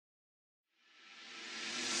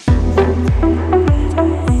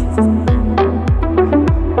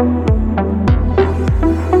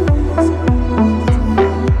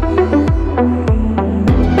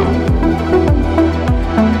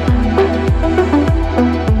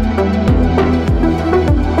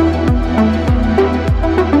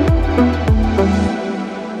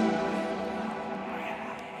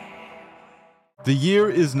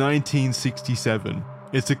is 1967.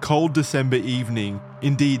 It's a cold December evening,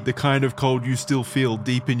 indeed the kind of cold you still feel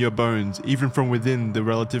deep in your bones, even from within the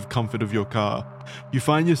relative comfort of your car. You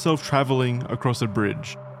find yourself traveling across a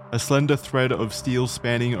bridge, a slender thread of steel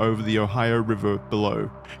spanning over the Ohio River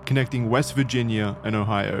below, connecting West Virginia and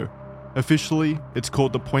Ohio. Officially, it's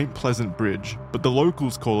called the Point Pleasant Bridge, but the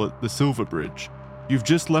locals call it the Silver Bridge. You've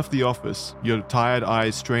just left the office, your tired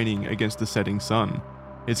eyes straining against the setting sun.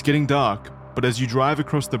 It's getting dark, but as you drive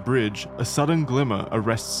across the bridge, a sudden glimmer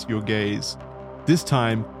arrests your gaze. This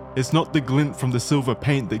time, it's not the glint from the silver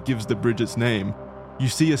paint that gives the bridge its name. You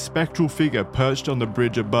see a spectral figure perched on the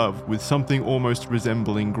bridge above with something almost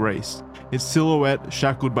resembling grace, its silhouette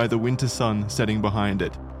shackled by the winter sun setting behind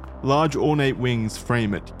it. Large ornate wings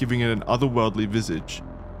frame it, giving it an otherworldly visage.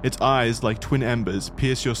 Its eyes, like twin embers,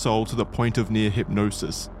 pierce your soul to the point of near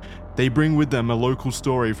hypnosis. They bring with them a local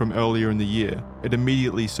story from earlier in the year, it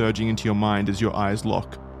immediately surging into your mind as your eyes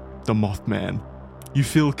lock. The Mothman. You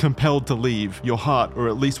feel compelled to leave. Your heart, or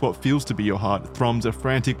at least what feels to be your heart, thrums a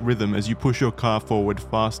frantic rhythm as you push your car forward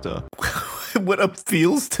faster. What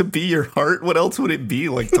feels to be your heart? What else would it be?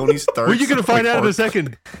 Like Tony Stark? Well, you're going to find out in a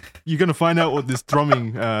second. You're going to find out what this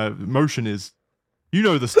thrumming motion is. You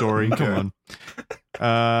know the story. Come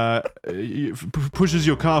on. Pushes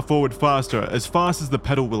your car forward faster, as fast as the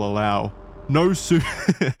pedal will allow. No sooner...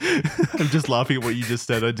 I'm just laughing at what you just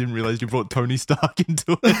said. I didn't realize you brought Tony Stark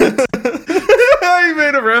into it. You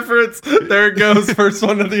made a reference. There it goes. First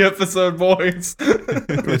one of the episode, boys.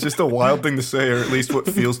 It's just a wild thing to say, or at least what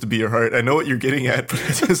feels to be your heart. I know what you're getting at, but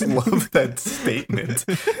I just love that statement.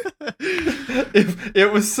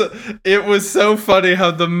 It was so funny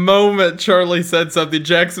how the moment Charlie said something,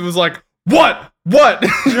 Jackson was like, "What? What?"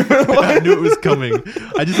 I knew it was coming.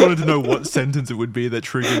 I just wanted to know what sentence it would be that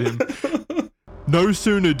triggered him. No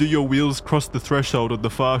sooner do your wheels cross the threshold of the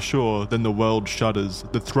far shore than the world shudders.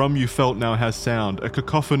 The thrum you felt now has sound, a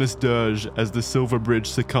cacophonous dirge as the Silver Bridge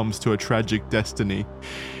succumbs to a tragic destiny.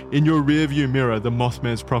 In your rearview mirror, the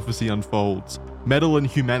Mothman's prophecy unfolds. Metal and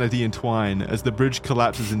humanity entwine as the bridge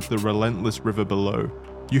collapses into the relentless river below.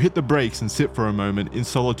 You hit the brakes and sit for a moment in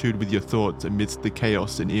solitude with your thoughts amidst the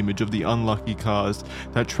chaos and image of the unlucky cars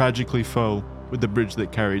that tragically fell with the bridge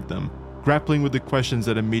that carried them. Grappling with the questions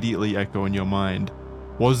that immediately echo in your mind.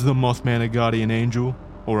 Was the Mothman a guardian angel,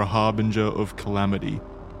 or a harbinger of calamity?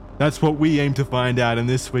 That's what we aim to find out in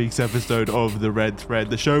this week's episode of The Red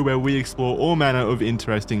Thread, the show where we explore all manner of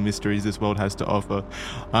interesting mysteries this world has to offer.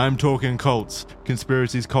 I'm talking cults,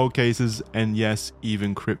 conspiracies, cold cases, and yes,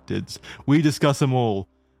 even cryptids. We discuss them all.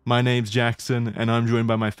 My name's Jackson, and I'm joined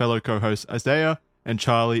by my fellow co-hosts Isaiah and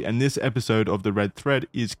Charlie, and this episode of The Red Thread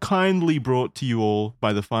is kindly brought to you all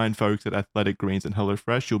by the fine folks at Athletic Greens and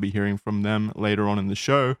HelloFresh. You'll be hearing from them later on in the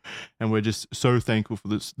show, and we're just so thankful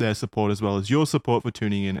for their support as well as your support for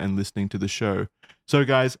tuning in and listening to the show. So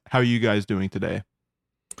guys, how are you guys doing today?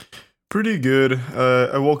 Pretty good.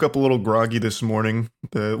 I woke up a little groggy this morning.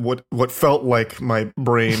 What felt like my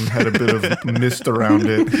brain had a bit of mist around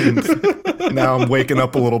it, and now I'm waking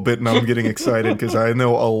up a little bit and I'm getting excited because I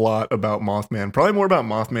know a lot about Mothman. Probably more about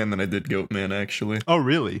Mothman than I did Goatman, actually. Oh,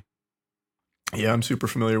 really? Yeah, I'm super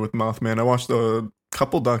familiar with Mothman. I watched a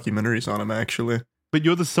couple documentaries on him, actually. But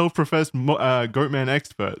you're the self-professed Goatman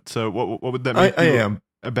expert, so what would that make I am.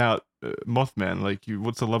 About Mothman? Like,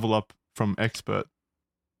 what's the level up from expert?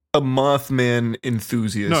 A Mothman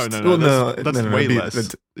enthusiast. No, that's way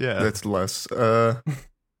less. That's less. A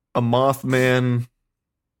Mothman.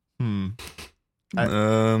 I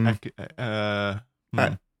don't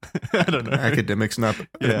know. Academics, not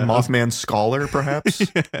Mothman scholar, perhaps.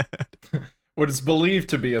 What is believed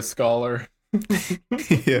to be a scholar.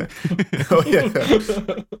 Yeah. Oh yeah.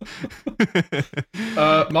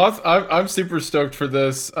 I'm super stoked for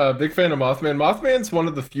this. Big fan of Mothman. Mothman's one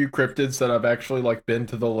of the few cryptids that I've actually been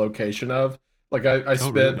to the location of. I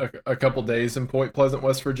spent really? a couple days in Point Pleasant,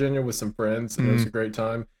 West Virginia with some friends, and it was a great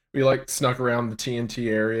time. We snuck around the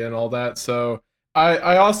TNT area and all that. So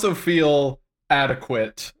I also feel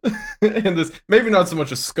adequate in this. Maybe not so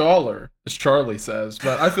much a scholar as Charlie says,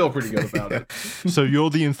 but I feel pretty good about it. So you're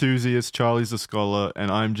the enthusiast, Charlie's the scholar,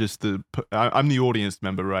 and I'm just I'm the audience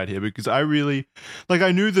member right here because I really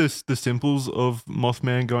I knew the simples of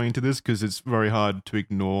Mothman going into this because it's very hard to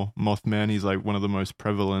ignore Mothman. He's one of the most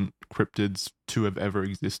prevalent cryptids to have ever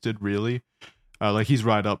existed, really. He's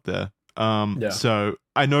right up there. So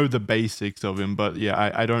I know the basics of him, but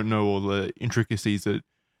I don't know all the intricacies that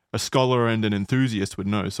a scholar and an enthusiast would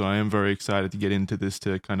know. So I am very excited to get into this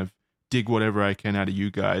to kind of dig whatever I can out of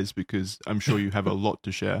you guys because I'm sure you have a lot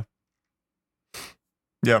to share.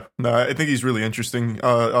 Yeah, no, I think he's really interesting.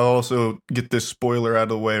 I'll also get this spoiler out of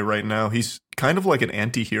the way right now. He's kind of like an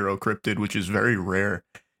anti-hero cryptid, which is very rare.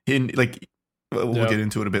 We'll get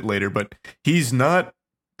into it a bit later, but he's not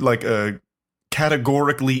like a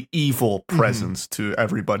categorically evil presence to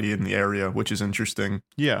everybody in the area, which is interesting.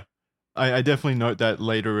 Yeah. I definitely note that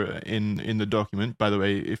later in the document. By the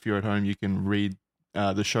way, if you're at home, you can read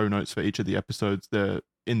the show notes for each of the episodes there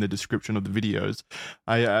in the description of the videos.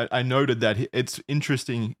 I noted that it's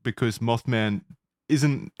interesting because Mothman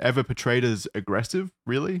isn't ever portrayed as aggressive,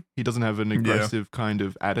 really. He doesn't have an aggressive kind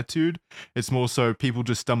of attitude. It's more so people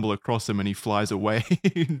just stumble across him and he flies away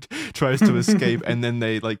and tries to escape, and then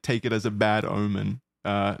they like take it as a bad omen.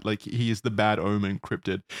 Like he is the bad omen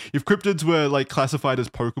cryptid. If cryptids were like classified as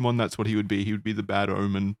Pokemon, that's what he would be. He would be the bad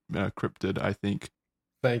omen cryptid, I think.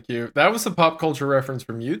 Thank you. That was a pop culture reference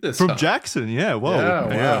from you this time. time. Jackson, yeah. Whoa.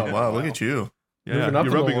 Yeah, wow. Look at you. Yeah,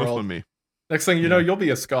 you're rubbing off on me. Next thing you know, you'll be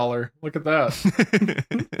a scholar. Look at that.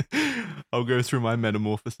 I'll go through my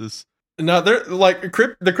metamorphosis. No, they're like the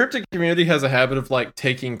cryptid community has a habit of like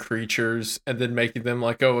taking creatures and then making them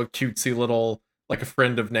like, a cutesy little, like a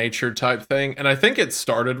friend of nature type thing. And I think it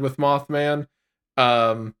started with Mothman,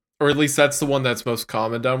 or at least that's the one that's most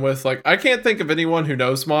common done with. Like, I can't think of anyone who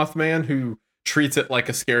knows Mothman who treats it like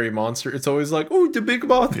a scary monster. It's always like, oh, the big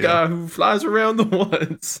moth guy who flies around the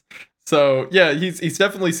woods. So yeah, he's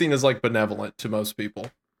definitely seen as like benevolent to most people.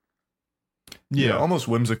 Yeah, almost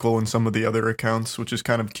whimsical in some of the other accounts, which is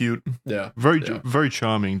kind of cute. Yeah, very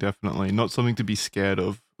charming. Definitely not something to be scared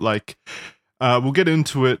of. Like, we'll get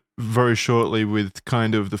into it very shortly with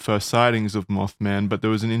kind of the first sightings of Mothman. But there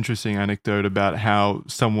was an interesting anecdote about how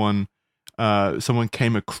someone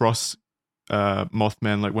came across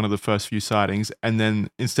Mothman, like one of the first few sightings, and then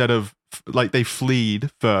instead of like they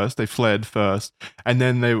fled first, and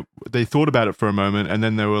then they thought about it for a moment, and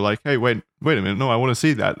then they were like, hey, wait a minute, no, I want to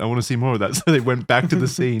see that, I want to see more of that. So they went back to the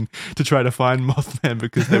scene to try to find Mothman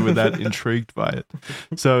because they were that intrigued by it.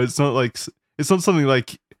 So it's not something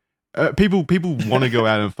like people want to go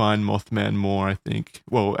out and find Mothman more, I think.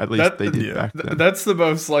 Well, at least they did back then. That's the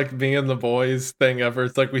most like me and the boys thing ever.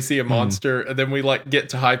 It's like we see a monster and then we like get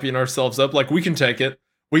to hyping ourselves up like we can take it.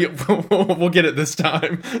 We'll get it this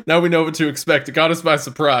time. Now we know what to expect. It got us by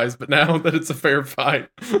surprise, but now that it's a fair fight.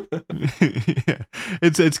 Yeah.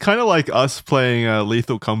 It's kind of like us playing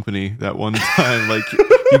Lethal Company that one time. Like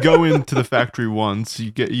you go into the factory once,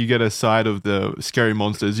 you get a side of the scary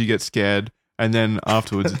monsters, you get scared, and then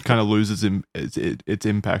afterwards it kind of loses its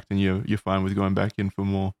impact, and you're fine with going back in for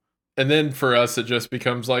more. And then for us, it just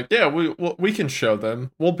becomes like, yeah, we can show them.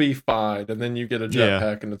 We'll be fine. And then you get a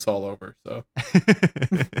jetpack and it's all over. So,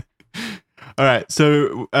 all right.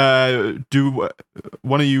 So, do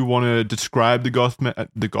one of you want to describe the Mothman?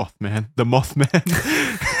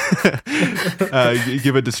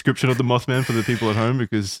 Give a description of the Mothman for the people at home,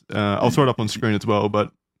 because I'll throw it up on screen as well,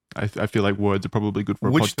 but I feel like words are probably good for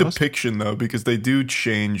a podcast. Which depiction, though? Because they do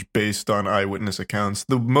change based on eyewitness accounts.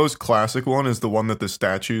 The most classic one is the one that the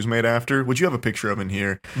statue's made after, which you have a picture of in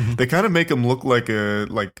here. Mm-hmm. They kind of make him look like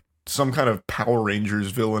some kind of Power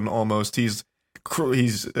Rangers villain almost. He's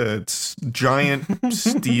giant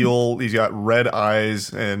steel. He's got red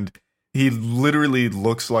eyes, and he literally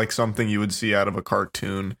looks like something you would see out of a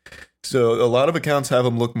cartoon. So a lot of accounts have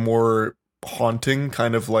him look more haunting,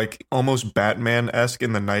 kind of like almost Batman-esque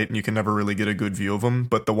in the night, and you can never really get a good view of him.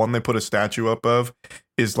 But the one they put a statue up of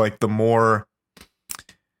is like the more,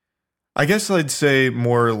 I guess I'd say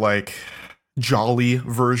more like jolly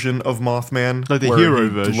version of Mothman, like the hero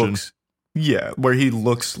version. Where he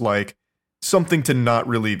looks like something to not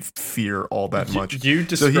really fear all that much. You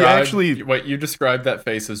described that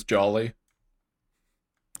face as jolly.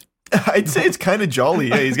 I'd say it's kind of jolly.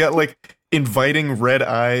 Yeah, he's got like inviting red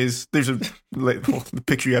eyes. There's the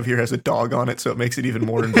picture you have here has a dog on it, so it makes it even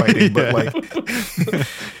more inviting. But like,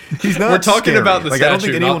 he's not. We're talking scary. About the like,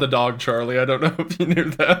 statue, not the dog, Charlie. I don't know if you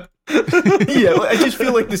knew that. Yeah, I just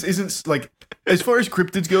feel like this isn't like, as far as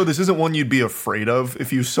cryptids go, this isn't one you'd be afraid of.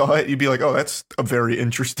 If you saw it, you'd be like, "Oh, that's a very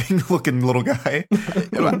interesting looking little guy."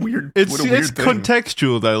 Weird. It's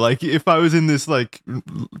contextual though. Like if I was in this like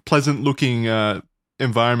pleasant looking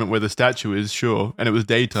environment where the statue is, sure, and it was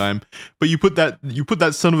daytime, but you put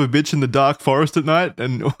that son of a bitch in the dark forest at night,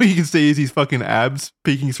 and all you can see is his fucking abs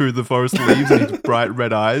peeking through the forest leaves and his bright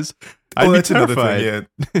red eyes. That's another thing. Yeah,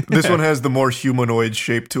 this one has the more humanoid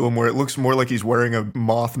shape to him, where it looks more like he's wearing a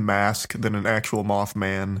moth mask than an actual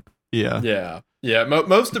Mothman. Yeah.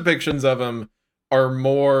 Most depictions of him are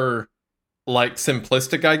more like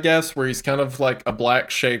simplistic, I guess, where he's kind of like a black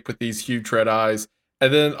shape with these huge red eyes.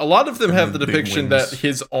 And then a lot of them have the depiction that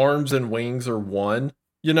his arms and wings are one,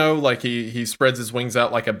 like he spreads his wings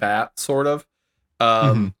out like a bat, sort of.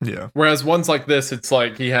 Yeah. Whereas ones like this, it's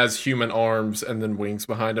like he has human arms and then wings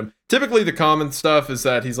behind him. Typically, the common stuff is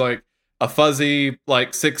that he's like a fuzzy,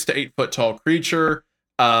 like 6 to 8 foot tall creature,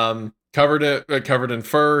 covered in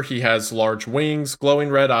fur. He has large wings, glowing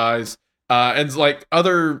red eyes, and like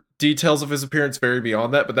other details of his appearance vary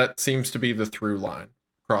beyond that. But that seems to be the through line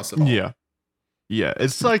across it all. Yeah,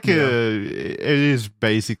 it's like it is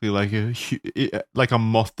basically like a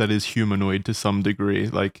moth that is humanoid to some degree.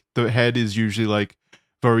 Like the head is usually like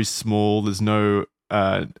very small. There's no,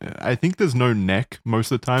 I think there's no neck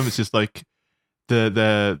most of the time. It's just like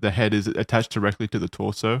the head is attached directly to the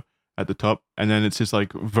torso at the top, and then it's just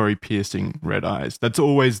like very piercing red eyes. That's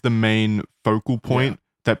always the main focal point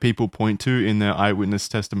that people point to in their eyewitness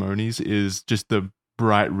testimonies, is just the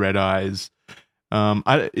bright red eyes.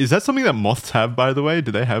 Is that something that moths have, by the way?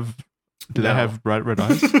 Do they have bright red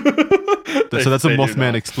eyes? So that's a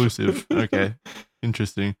Mothman exclusive. Okay,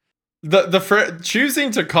 interesting.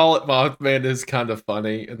 Choosing to call it Mothman is kind of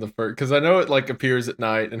funny in the first, because I know it like appears at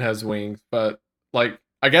night and has wings, but like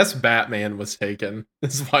I guess Batman was taken.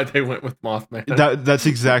 This is why they went with Mothman. That's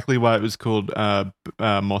exactly why it was called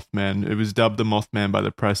Mothman. It was dubbed the Mothman by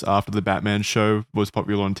the press after the Batman show was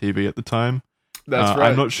popular on TV at the time. That's right.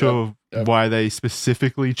 I'm not sure why they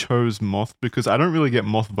specifically chose Moth, because I don't really get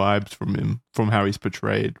Moth vibes from him, from how he's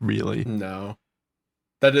portrayed, really. No.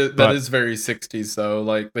 That is very 60s, though.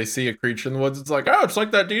 Like, they see a creature in the woods, it's like, oh, it's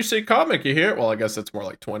like that DC comic you hear. Well, I guess it's more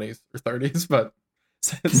like 20s or 30s, but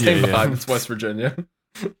same vibe. It's West Virginia.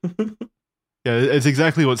 Yeah, it's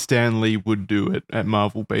exactly what Stan Lee would do at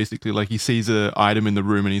Marvel, basically. Like, he sees an item in the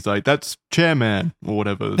room and he's like, that's Chairman, or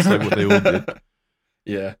whatever. It's like what they all did.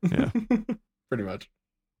 Yeah. Pretty much.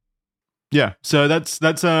 Yeah, so that's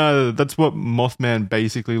what Mothman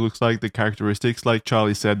basically looks like, the characteristics. Like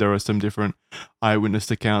Charlie said, there are some different eyewitness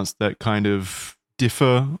accounts that kind of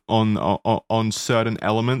differ on certain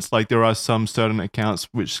elements. Like there are some certain accounts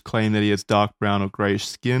which claim that he has dark brown or grayish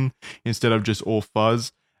skin instead of just all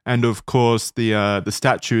fuzz. And of course, the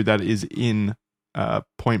statue that is in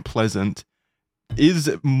Point Pleasant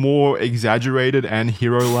is more exaggerated and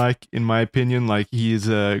hero-like, in my opinion. Like he is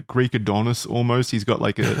a Greek Adonis almost. He's got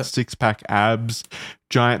like a six-pack abs,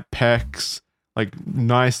 giant pecs, like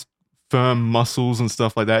nice firm muscles and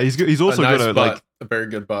stuff like that. He's also got a very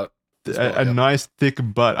good butt. A nice thick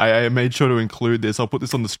butt. I made sure to include this. I'll put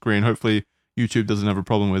this on the screen. Hopefully YouTube doesn't have a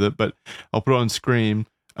problem with it, but I'll put it on screen.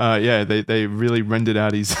 They really rendered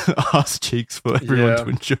out his ass cheeks for everyone to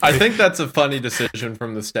enjoy. I think that's a funny decision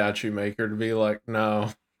from the statue maker to be like,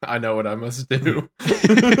 no, I know what I must do.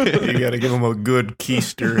 You gotta give him a good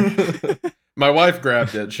keister. My wife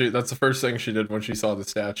grabbed it. That's the first thing she did when she saw the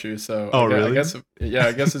statue. So, really?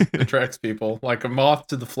 I guess it attracts people like a moth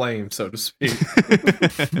to the flame, so to speak.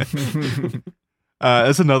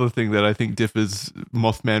 That's another thing that I think differs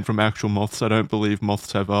Mothman from actual moths. I don't believe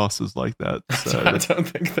moths have asses like that. So I don't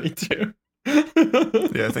think they do.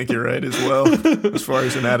 Yeah, I think you're right as well. As far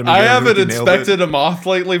as anatomy I goes, haven't you nailed inspected a moth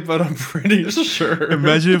lately, but I'm pretty sure.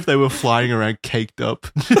 Imagine if they were flying around caked up,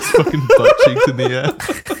 just fucking butt cheeks in the air.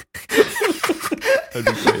 That'd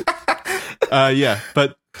be great.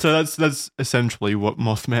 But so that's essentially what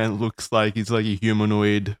Mothman looks like. He's like a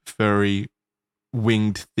humanoid, furry,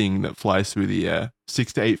 winged thing that flies through the air,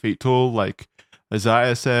 6 to 8 feet tall, like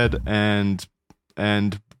Isaiah said, and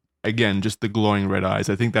again, just the glowing red eyes.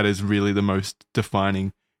 I think that is really the most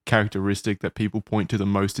defining characteristic that people point to the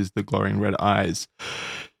most, is the glowing red eyes.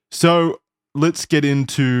 So let's get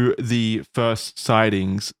into the first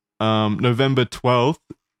sightings. November 12th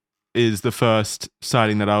is the first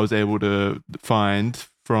sighting that I was able to find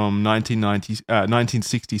from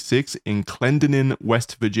 1966 in Clendenin,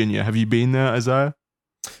 West Virginia. Have you been there, Isaiah?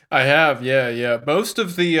 I have, yeah. Most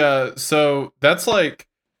of the, so that's like,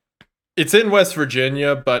 it's in West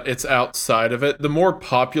Virginia, but it's outside of it. The more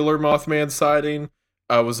popular Mothman sighting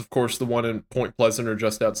was, of course, the one in Point Pleasant or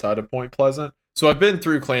just outside of Point Pleasant. So I've been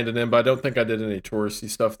through Clendenin, but I don't think I did any touristy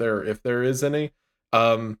stuff there, if there is any.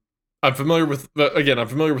 I'm familiar with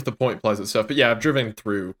the Point Pleasant stuff, but yeah, I've driven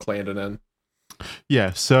through Clendenin.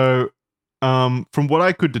 Yeah, so from what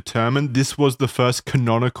I could determine, this was the first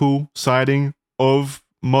canonical sighting of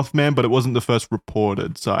Mothman, but it wasn't the first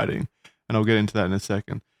reported sighting, and I'll get into that in a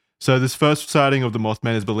second. So this first sighting of the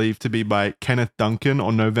Mothman is believed to be by Kenneth Duncan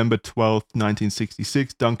on November 12th,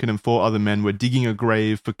 1966. Duncan and 4 other men were digging a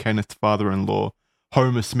grave for Kenneth's father-in-law,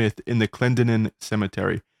 Homer Smith, in the Clendenin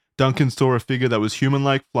Cemetery. Duncan saw a figure that was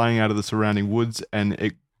human-like flying out of the surrounding woods, and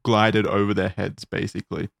it glided over their heads,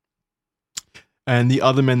 basically. And the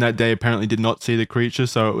other men that day apparently did not see the creature,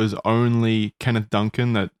 so it was only Kenneth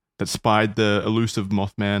Duncan that spied the elusive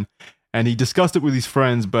Mothman. And he discussed it with his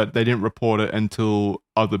friends, but they didn't report it until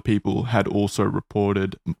other people had also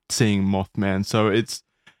reported seeing Mothman. So it's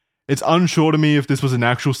unsure to me if this was an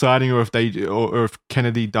actual sighting or if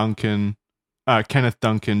Kenneth Duncan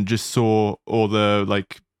just saw all the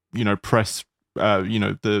press,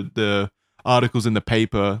 the articles in the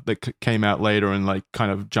paper that came out later and like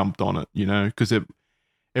kind of jumped on it, because it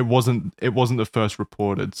wasn't the first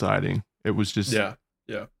reported sighting. It was just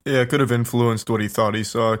Yeah, it could have influenced what he thought he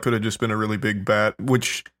saw. It could have just been a really big bat,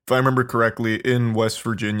 which, if I remember correctly, in West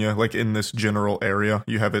Virginia, like in this general area,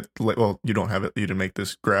 you have it, well, you don't have it, you didn't make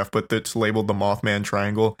this graph, but it's labeled the Mothman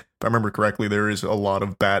Triangle. If I remember correctly, there is a lot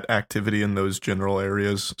of bat activity in those general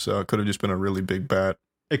areas, so it could have just been a really big bat.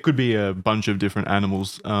 It could be a bunch of different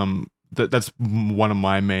animals. That's one of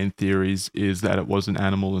my main theories, is that it was an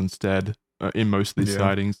animal instead in most of these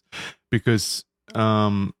sightings, because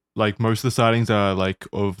like most of the sightings are like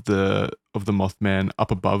of the Mothman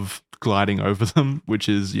up above gliding over them, which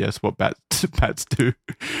is what bats do,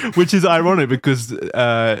 which is ironic because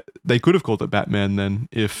they could have called it Batman then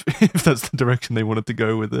if that's the direction they wanted to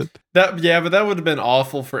go with it. But that would have been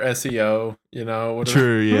awful for SEO,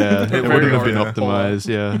 True, yeah. It wouldn't have been optimized,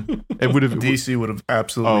 yeah. It would have DC would have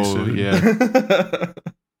absolutely sued. Yeah.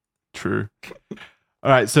 True. All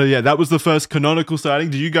right, so that was the first canonical sighting.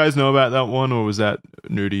 Did you guys know about that one, or was that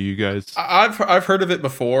new to you guys? I've heard of it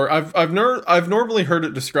before. I've normally heard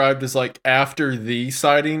it described as like after the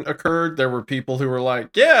sighting occurred, there were people who were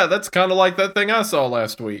like, "Yeah, that's kind of like that thing I saw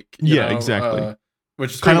last week." Exactly.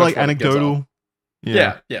 Which is kind of like anecdotal.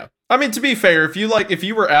 Yeah. I mean, to be fair, if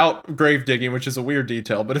you were out grave digging, which is a weird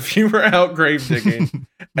detail, but if you were out grave digging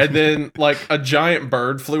and then like a giant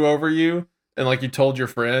bird flew over you, and like you told your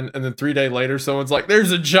friend, and then 3 days later someone's like,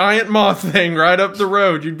 "There's a giant moth thing right up the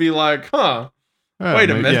road," you'd be like, "Huh? Wait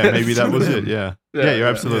a minute." Yeah, maybe that was it. Yeah, you're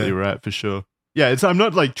absolutely right for sure. Yeah, I'm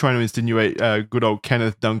not like trying to insinuate good old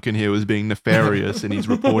Kenneth Duncan here was being nefarious in his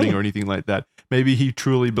reporting or anything like that. Maybe he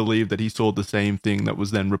truly believed that he saw the same thing that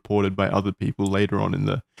was then reported by other people later on in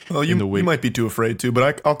the week. You might be too afraid to,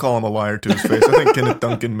 but I'll call him a liar to his face. I think Kenneth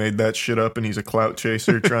Duncan made that shit up, and he's a clout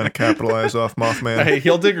chaser trying to capitalize off Mothman. Hey,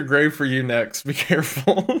 he'll dig a grave for you next. Be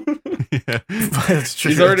careful. Yeah, that's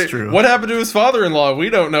true. That's true. What happened to his father-in-law? We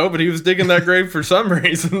don't know, but he was digging that grave for some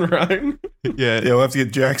reason, right? Yeah, we'll have to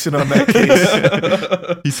get Jackson on that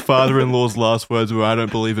case. His father-in-law's last words were, "I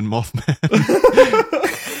don't believe in Mothman."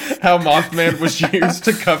 How Mothman was used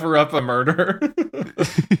to cover up a murder.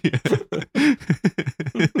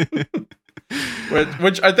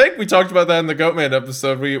 Which I think we talked about that in the Goatman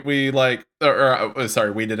episode. We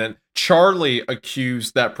didn't. Charlie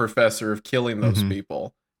accused that professor of killing those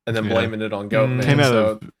people and then blaming it on Goatman. Came out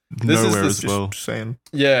of nowhere as well. Just saying.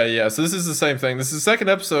 Yeah. So this is the same thing. This is the second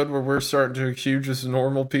episode where we're starting to accuse just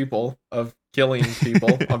normal people of killing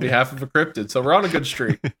people on behalf of a cryptid. So we're on a good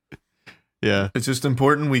streak. Yeah. It's just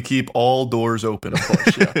important we keep all doors open, of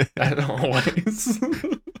course. Yeah. Always.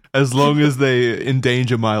 As long as they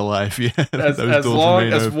endanger my life, yeah. As long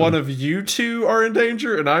as open. One of you two are in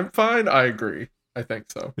danger and I'm fine, I agree. I think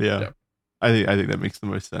so. Yeah. I think that makes the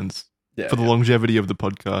most sense. Yeah, for the longevity of the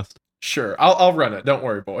podcast. Sure. I'll run it. Don't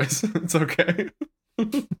worry, boys. It's okay.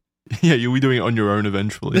 Yeah, you'll be doing it on your own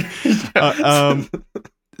eventually.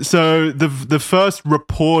 So the first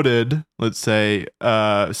reported, let's say,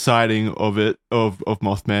 sighting of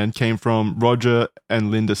Mothman came from Roger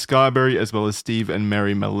and Linda Scarberry, as well as Steve and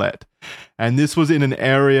Mary Millette. And this was in an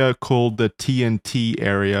area called the TNT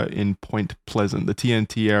area in Point Pleasant. The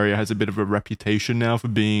TNT area has a bit of a reputation now for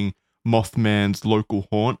being Mothman's local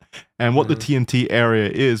haunt. And what the TNT area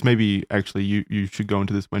is, maybe actually you should go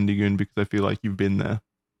into this, Wendigoon, because I feel like you've been there.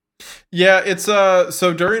 Yeah, it's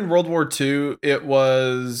so during World War II, it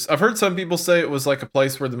was, I've heard some people say it was like a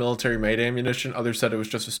place where the military made ammunition. Others said it was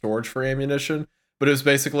just a storage for ammunition, but it was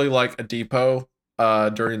basically like a depot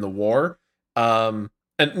during the war. And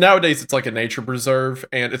nowadays it's like a nature preserve,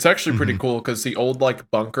 and it's actually pretty cool because the old like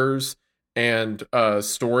bunkers and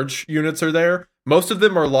storage units are there. Most of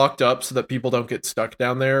them are locked up so that people don't get stuck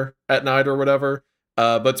down there at night or whatever.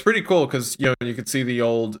 But it's pretty cool because you can see the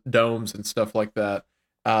old domes and stuff like that.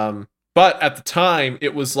 But at the time,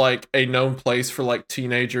 it was like a known place for like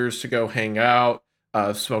teenagers to go hang out,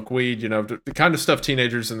 smoke weed, the kind of stuff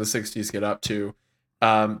teenagers in the 60s get up to.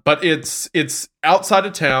 But it's outside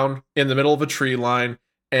of town in the middle of a tree line,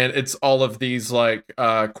 and it's all of these like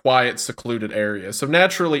quiet, secluded areas. So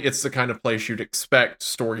naturally, it's the kind of place you'd expect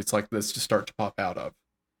stories like this to start to pop out of.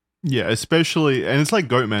 Yeah, especially, and it's like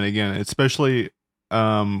Goatman again, especially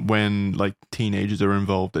when like teenagers are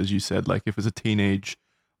involved, as you said, like if it's a teenage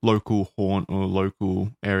local haunt or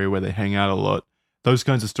local area where they hang out a lot, those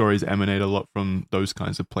kinds of stories emanate a lot from those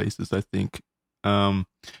kinds of places, I think. And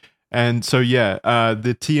so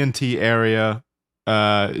the TNT area,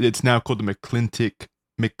 it's now called the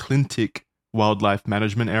McClintic Wildlife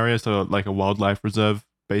Management Area, so like a wildlife reserve,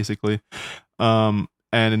 basically.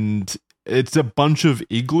 And it's a bunch of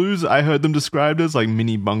igloos, I heard them described as, like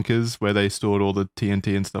mini bunkers where they stored all the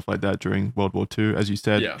TNT and stuff like that during World War II, as you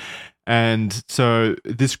said. Yeah. And so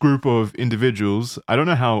this group of individuals, I don't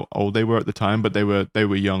know how old they were at the time, but they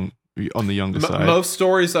were young, on the younger side. Most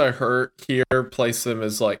stories I heard here place them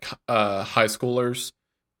as like high schoolers.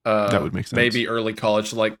 That would make sense. Maybe early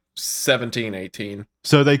college, like 17, 18.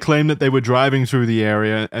 So they claim that they were driving through the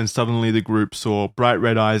area and suddenly the group saw bright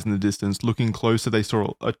red eyes in the distance. Looking closer, they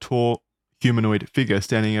saw a tall humanoid figure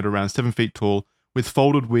standing at around 7 feet tall with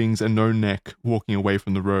folded wings and no neck walking away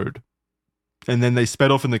from the road. And then they sped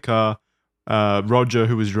off in the car. Roger,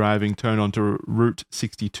 who was driving, turned onto Route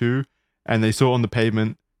 62 and they saw on the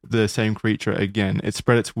pavement the same creature again. It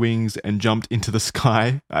spread its wings and jumped into the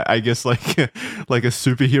sky. I guess like a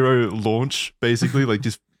superhero launch, basically, like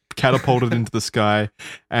just catapulted into the sky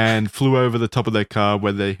and flew over the top of their car,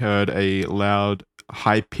 where they heard a loud,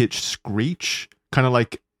 high-pitched screech. Kind of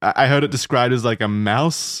like, I heard it described as like a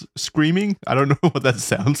mouse screaming. I don't know what that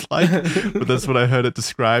sounds like, but that's what I heard it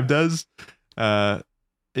described as. So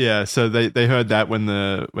they heard that when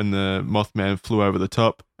the Mothman flew over the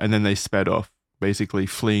top, and then they sped off, basically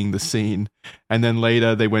fleeing the scene. And then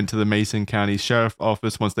later they went to the Mason County Sheriff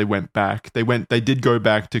Office. Once they went back, they did go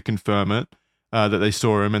back to confirm it, that they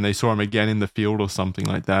saw him, and they saw him again in the field or something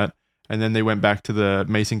like that. And then they went back to the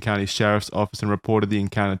Mason County Sheriff's Office and reported the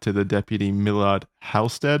encounter to the Deputy Millard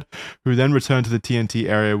Halstead, who then returned to the TNT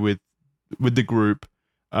area with the group,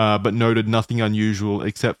 but noted nothing unusual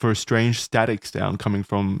except for a strange static sound coming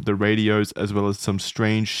from the radios, as well as some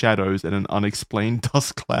strange shadows and an unexplained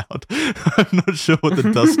dust cloud. I'm not sure what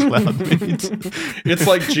the dust cloud means. It's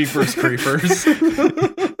like Jeepers Creepers.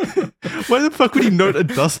 Why the fuck would he note a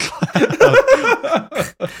dust cloud?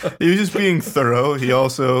 He was just being thorough. He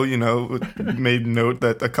also, made note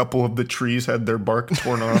that a couple of the trees had their bark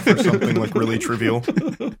torn off or something like really trivial.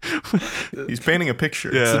 He's painting a picture.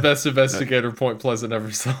 It's the best investigator Point Pleasant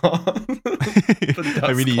ever saw.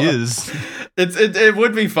 I mean, he is. It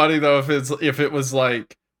would be funny though if it was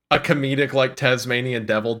like a comedic like Tasmanian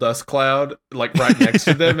devil dust cloud like right next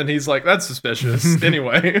to them, and he's like, "That's suspicious."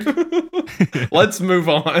 Anyway, let's move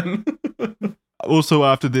on. Also,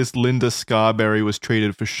 after this, Linda Scarberry was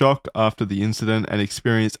treated for shock after the incident and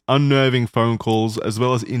experienced unnerving phone calls as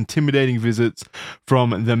well as intimidating visits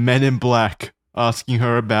from the Men in Black, asking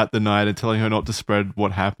her about the night and telling her not to spread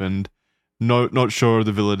what happened. Not sure of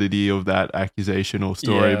the validity of that accusation or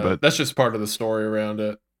story, but that's just part of the story around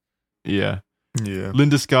it. Yeah. Yeah.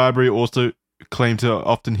 Linda Scarberry also claimed to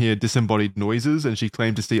often hear disembodied noises, and she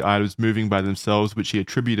claimed to see items moving by themselves, which she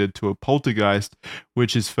attributed to a poltergeist,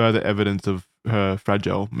 which is further evidence of her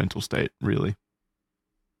fragile mental state, really.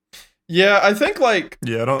 Yeah, I think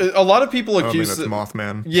a lot of people accuse that's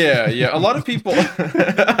Mothman. Yeah, a lot of people.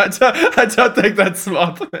 I don't think that's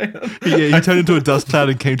Mothman. Yeah, he turned into a dust cloud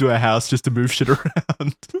and came to a house just to move shit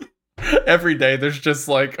around. Every day there's just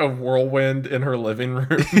like a whirlwind in her living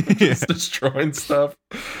room, just destroying stuff.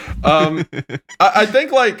 I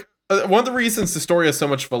think like one of the reasons the story has so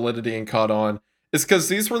much validity and caught on is because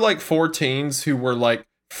these were like 4 teens who were like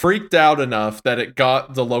freaked out enough that it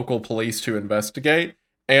got the local police to investigate.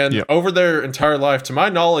 And over their entire life, to my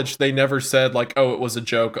knowledge, they never said like, "Oh, it was a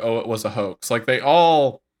joke. Oh, it was a hoax." Like they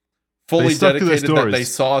all fully dedicated that they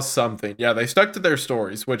saw something. Yeah, they stuck to their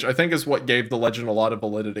stories, which I think is what gave the legend a lot of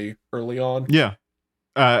validity early on. Yeah.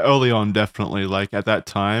 Early on, definitely. Like at that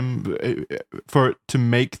time, for it to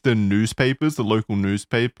make the newspapers, the local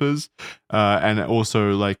newspapers, and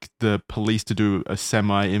also like the police to do a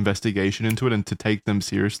semi-investigation into it and to take them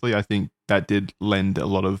seriously, I think that did lend a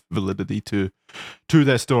lot of validity to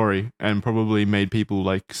their story and probably made people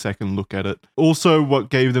like second look at it. Also, what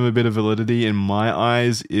gave them a bit of validity in my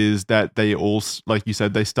eyes is that they all, like you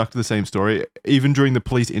said, they stuck to the same story. Even during the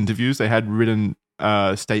police interviews, they had written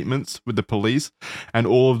statements with the police, and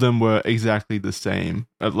all of them were exactly the same.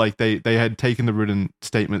 Like they had taken the written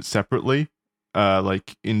statements separately,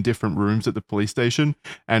 like in different rooms at the police station,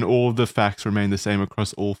 and all of the facts remained the same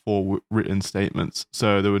across all 4 written statements.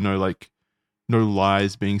 So there were no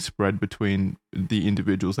lies being spread between the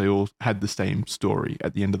individuals. They all had the same story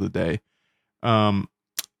at the end of the day.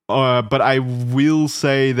 But I will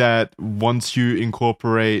say that once you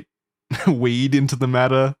incorporate weed into the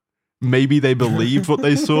matter, maybe they believed what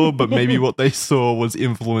they saw, but maybe what they saw was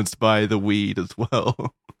influenced by the weed as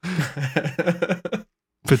well.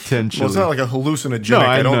 Potentially. Well, it's not like a hallucinogenic. No,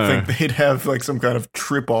 I I don't know. think they'd have like some kind of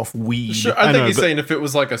trip off weed. Sure, I I think know, he's but- saying if it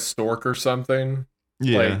was like a stork or something.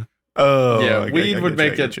 Yeah. Like, Oh, yeah, I weed get would you,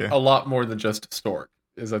 make I get it you. a lot more than just a stork.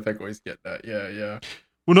 Is I think what he's getting at. Yeah.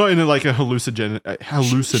 Well, not in a, like a hallucinant.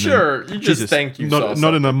 Sure, you just think you saw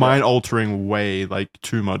not in a something, mind altering way, like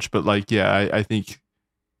too much, but like yeah, I think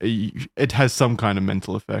it has some kind of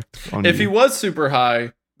mental effect on If he you. was super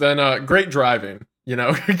high, then great driving. You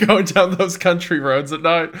know, going down those country roads at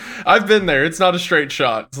night. I've been there. It's not a straight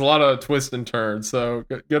shot. It's a lot of twists and turns. So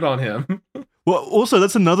good on him. Well, also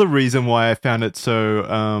that's another reason why I found it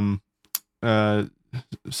so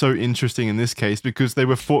so interesting in this case, because they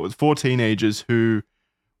were four teenagers who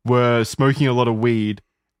were smoking a lot of weed,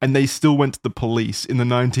 and they still went to the police in the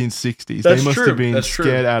 1960s. That's They must true. have been That's true.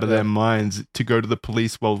 scared out of Yeah. their minds to go to the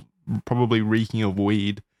police while probably reeking of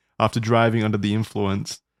weed after driving under the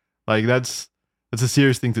influence. Like that's a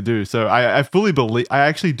serious thing to do. So I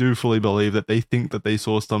actually do fully believe that they think that they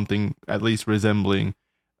saw something at least resembling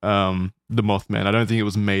the Mothman. I don't think it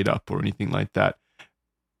was made up or anything like that.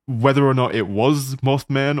 Whether or not it was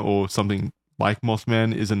Mothman or something like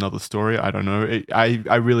Mothman is another story. I don't know.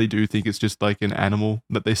 I really do think it's just like an animal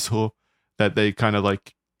that they saw that they kind of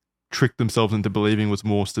like tricked themselves into believing was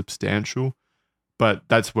more substantial. But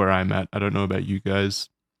that's where I'm at. I don't know about you guys.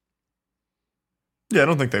 Yeah, I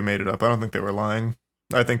don't think they made it up. I don't think they were lying.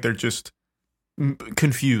 I think they're just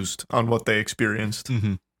confused on what they experienced.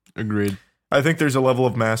 Mm-hmm. Agreed. I think there's a level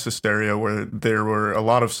of mass hysteria where there were a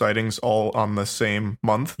lot of sightings all on the same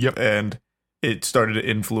month. Yep. And it started to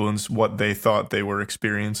influence what they thought they were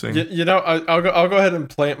experiencing. You know, I'll go ahead and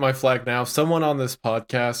plant my flag now. Someone on this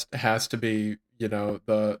podcast has to be, you know,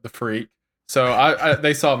 the freak. So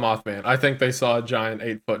they saw Mothman. I think they saw a giant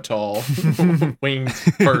 8-foot tall winged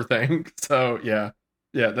fur thing. So yeah,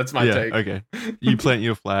 that's my take. Okay. You plant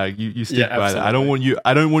your flag. You stick Yeah, by that. I don't want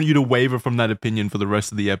you to waver from that opinion for the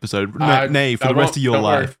rest of the episode. Nay, for the rest of your Don't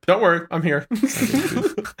life. Don't worry, I'm here.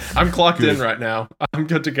 I'm clocked Good. in right now. I'm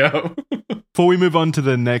good to go. Before we move on to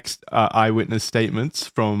the next eyewitness statements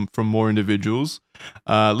from more individuals,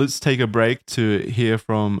 let's take a break to hear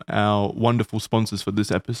from our wonderful sponsors for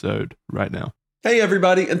this episode right now. Hey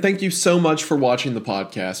everybody, and thank you so much for watching the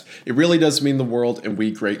podcast. It really does mean the world, and we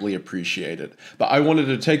greatly appreciate it. But I wanted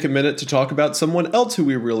to take a minute to talk about someone else who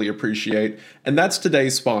we really appreciate, and that's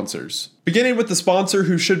today's sponsors. Beginning with the sponsor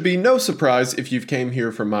who should be no surprise if you've came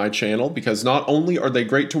here from my channel, because not only are they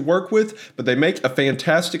great to work with, but they make a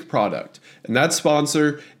fantastic product. And that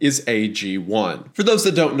sponsor is AG1. For those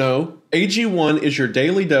that don't know, AG1 is your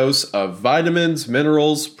daily dose of vitamins,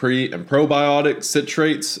 minerals, pre- and probiotics,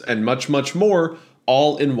 citrates, and much, much more,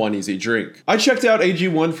 all in one easy drink. I checked out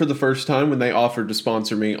AG1 for the first time when they offered to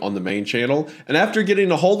sponsor me on the main channel, and after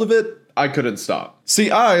getting a hold of it, I couldn't stop.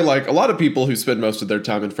 See, I, like a lot of people who spend most of their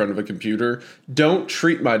time in front of a computer, don't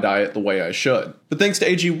treat my diet the way I should. But thanks to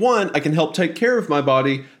AG1, I can help take care of my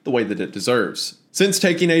body the way that it deserves. Since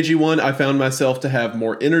taking AG1, I found myself to have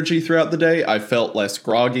more energy throughout the day. I felt less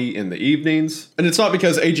groggy in the evenings. And it's not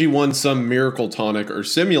because AG1's some miracle tonic or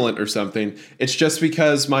stimulant or something. It's just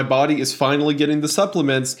because my body is finally getting the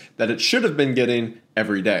supplements that it should have been getting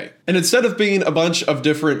every day. And instead of being a bunch of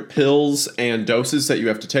different pills and doses that you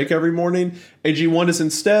have to take every morning, AG1 is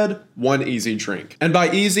instead one easy drink. And by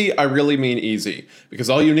easy, I really mean easy, because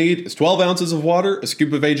all you need is 12 ounces of water, a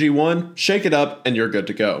scoop of AG1, shake it up, and you're good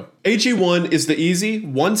to go. AG1 is the easy,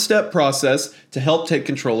 one-step process to help take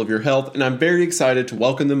control of your health, and I'm very excited to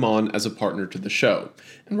welcome them on as a partner to the show.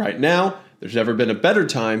 And right now, there's never been a better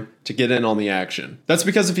time to get in on the action. That's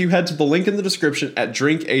because if you head to the link in the description at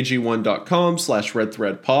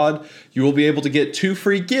drinkag1.com/redthreadpod, you will be able to get 2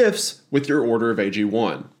 free gifts with your order of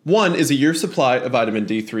AG1. One is a year's supply of vitamin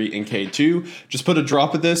D3 and K2. Just put a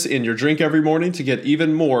drop of this in your drink every morning to get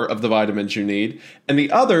even more of the vitamins you need. And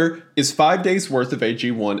the other is 5 days worth of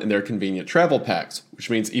AG1 in their convenient travel packs, which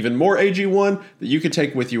means even more AG1 that you can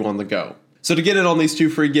take with you on the go. So to get in on these 2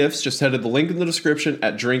 free gifts, just head to the link in the description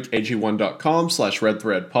at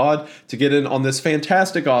drinkag1.com/redthreadpod to get in on this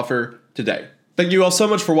fantastic offer today. Thank you all so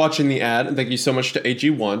much for watching the ad, and thank you so much to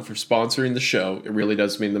AG1 for sponsoring the show. It really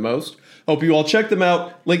does mean the most. Hope you all check them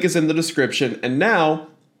out. Link is in the description. And now,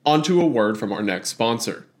 on to a word from our next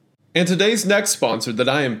sponsor. And today's next sponsor that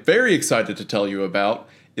I am very excited to tell you about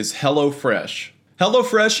is HelloFresh.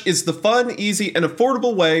 HelloFresh is the fun, easy, and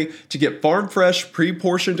affordable way to get farm-fresh,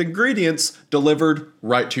 pre-portioned ingredients delivered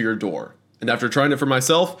right to your door. And after trying it for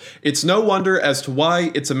myself, it's no wonder as to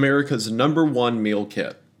why it's America's #1 meal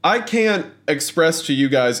kit. I can't express to you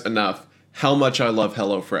guys enough how much I love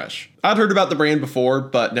HelloFresh. I'd heard about the brand before,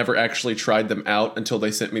 but never actually tried them out until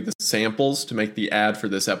they sent me the samples to make the ad for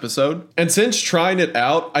this episode. And since trying it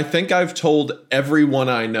out, I think I've told everyone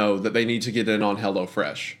I know that they need to get in on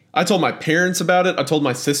HelloFresh. I told my parents about it, I told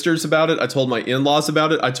my sisters about it, I told my in-laws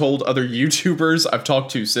about it, I told other YouTubers I've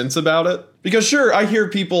talked to since about it. Because sure, I hear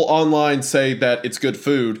people online say that it's good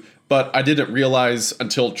food, but I didn't realize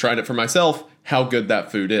until trying it for myself how good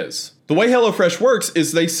that food is. The way HelloFresh works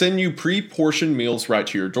is they send you pre-portioned meals right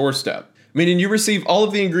to your doorstep, meaning you receive all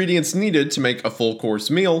of the ingredients needed to make a full course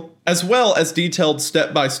meal, as well as detailed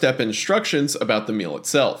step-by-step instructions about the meal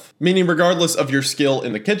itself. Meaning regardless of your skill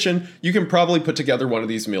in the kitchen, you can probably put together one of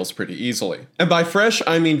these meals pretty easily. And by fresh,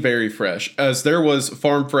 I mean very fresh, as there was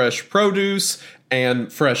farm fresh produce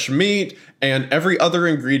and fresh meat, and every other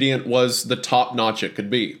ingredient was the top notch it could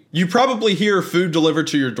be. You probably hear food delivered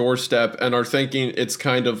to your doorstep and are thinking it's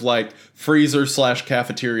kind of like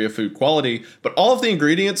freezer/cafeteria food quality, but all of the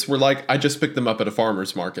ingredients were like, I just picked them up at a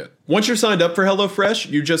farmer's market. Once you're signed up for HelloFresh,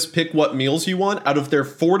 you just pick what meals you want out of their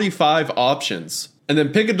 45 options. And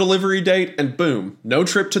then pick a delivery date and boom, no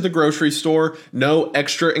trip to the grocery store, no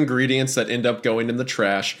extra ingredients that end up going in the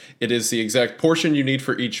trash. It is the exact portion you need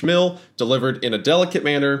for each meal, delivered in a delicate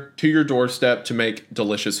manner to your doorstep to make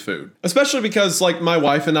delicious food. Especially because like my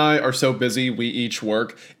wife and I are so busy, we each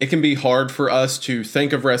work, it can be hard for us to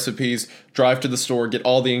think of recipes, drive to the store, get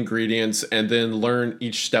all the ingredients, and then learn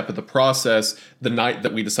each step of the process the night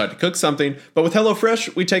that we decide to cook something. But with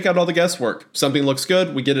HelloFresh, we take out all the guesswork. Something looks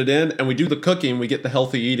good, we get it in, and we do the cooking, we get the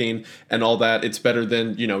healthy eating and all that. It's better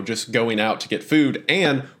than, just going out to get food,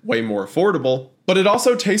 and way more affordable. But it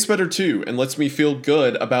also tastes better too and lets me feel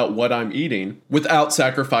good about what I'm eating without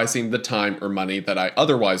sacrificing the time or money that I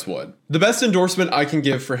otherwise would. The best endorsement I can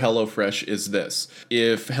give for HelloFresh is this.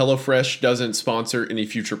 If HelloFresh doesn't sponsor any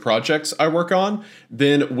future projects I work on,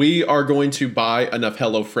 then we are going to buy enough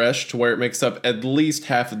HelloFresh to where it makes up at least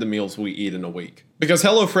half of the meals we eat in a week. Because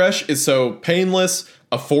HelloFresh is so painless,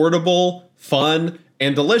 affordable, fun,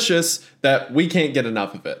 and delicious that we can't get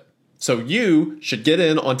enough of it. So you should get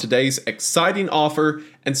in on today's exciting offer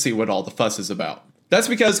and see what all the fuss is about. That's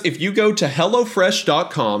because if you go to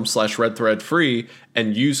hellofresh.com/redthreadfree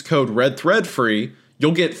and use code redthreadfree,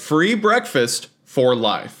 you'll get free breakfast for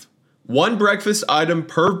life. One breakfast item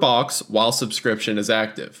per box while subscription is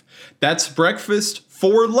active. That's breakfast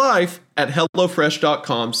for life at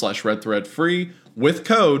hellofresh.com/redthreadfree with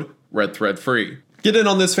code redthreadfree. Get in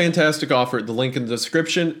on this fantastic offer at the link in the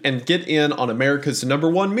description and get in on America's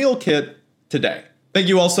 #1 meal kit today. Thank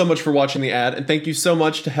you all so much for watching the ad, and thank you so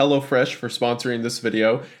much to HelloFresh for sponsoring this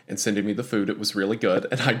video and sending me the food. It was really good,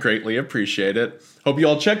 and I greatly appreciate it. Hope you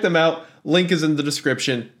all check them out. Link is in the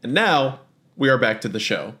description. And now, we are back to the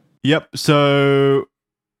show. Yep, so...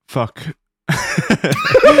 Fuck.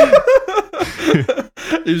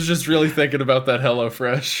 He was just really thinking about that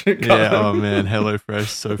HelloFresh. Yeah, oh man, HelloFresh,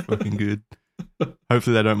 so fucking good.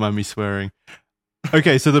 Hopefully they don't mind me swearing.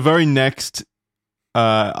 Okay, so the very next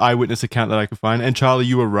eyewitness account that I could find, and Charlie,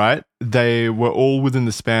 you were right, they were all within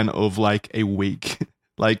the span of like a week.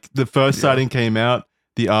 Like the first sighting came out,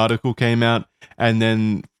 the article came out, and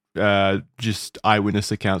then just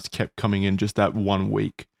eyewitness accounts kept coming in just that 1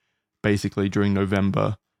 week, basically during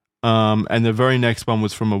November. And the very next one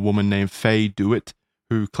was from a woman named Faye Dewitt,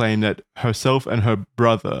 who claimed that herself and her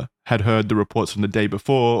brother had heard the reports from the day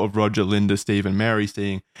before of Roger, Linda, Steve, and Mary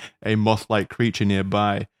seeing a moth-like creature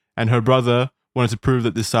nearby. And her brother wanted to prove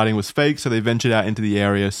that this sighting was fake, so they ventured out into the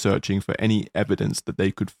area searching for any evidence that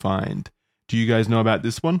they could find. Do you guys know about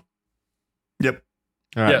this one? Yep.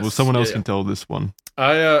 All right, Yes. well, someone else can tell this one.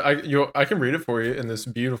 I can read it for you in this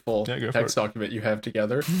beautiful text document you have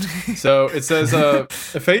together. So it says,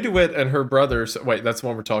 Faye DeWitt and her brothers. Wait, that's the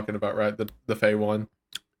one we're talking about, right? The Faye one.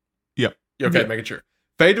 Yep. Okay, Yep. making sure.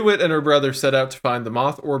 Faye DeWitt and her brother set out to find the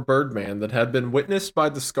moth or birdman that had been witnessed by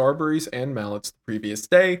the Scarberries and Mallets the previous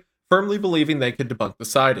day, firmly believing they could debunk the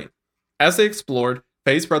sighting. As they explored,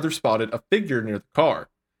 Faye's brother spotted a figure near the car.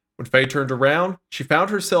 When Faye turned around, she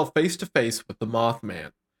found herself face to face with the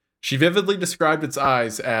Mothman. She vividly described its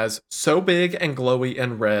eyes as so big and glowy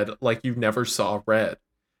and red like you never saw red.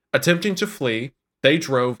 Attempting to flee, they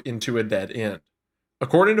drove into a dead end.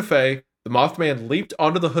 According to Faye, the Mothman leaped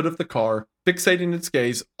onto the hood of the car, fixating its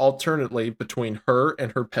gaze alternately between her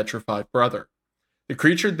and her petrified brother. The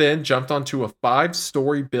creature then jumped onto a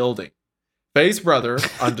 5-story building. Faye's brother,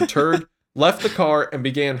 undeterred, left the car and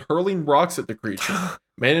began hurling rocks at the creature,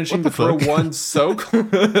 managing to throw one so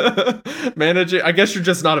managing. I guess you're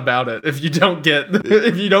just not about it if you don't get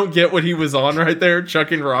what he was on right there,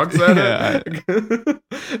 chucking rocks at it.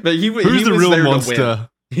 But he Who's was the real there monster? to win.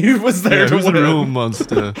 He was there to who's win. the real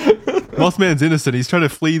monster? Mothman's innocent. He's trying to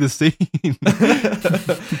flee the scene.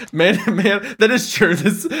 man, that is true.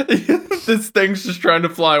 This this thing's just trying to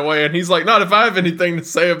fly away, and he's like, "Not if I have anything to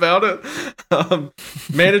say about it."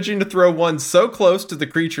 Managing to throw one so close to the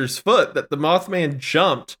creature's foot that the Mothman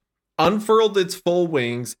jumped, unfurled its full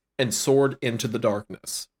wings, and soared into the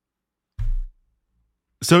darkness.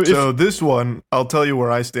 So this one, I'll tell you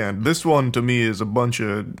where I stand. This one to me is a bunch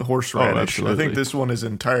of horseradish. absolutely. I think this one is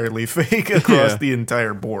entirely fake across the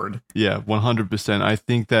entire board. Yeah, 100%. I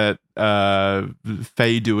think that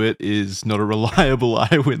Faye DeWitt is not a reliable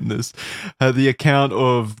eyewitness. The account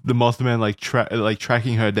of the Mothman like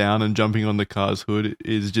tracking her down and jumping on the car's hood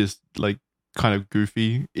is just like kind of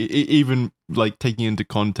goofy. Even like taking into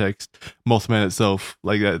context Mothman itself,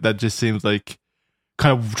 like that just seems like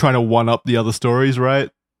kind of trying to one up the other stories, right?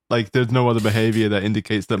 Like there's no other behavior that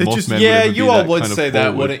indicates that Mothman. Yeah, would you be all that would kind of say that,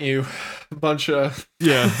 forward. wouldn't you? A bunch of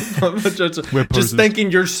We're posers. just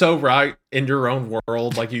thinking you're so right in your own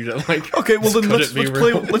world, like you like. Okay, well then couldn't be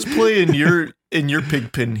real. let's play in your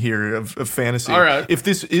pig pen here of fantasy. All right. If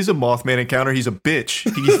this is a Mothman encounter, he's a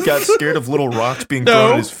bitch. He got scared of little rocks being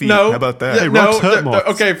thrown at his feet. How about that? Hey, rocks hurt moths.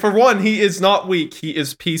 Okay, for one, he is not weak. He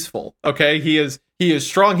is peaceful. Okay, he is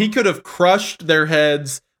strong. He could have crushed their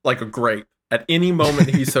heads like a grape at any moment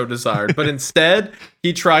he so desired, but instead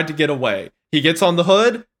he tried to get away. He gets on the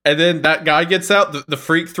hood, and then that guy gets out, the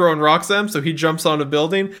freak throwing rocks at him, so he jumps on a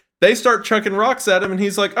building. They start chucking rocks at him, and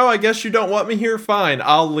he's like, "Oh, I guess you don't want me here? Fine,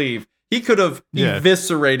 I'll leave." He could have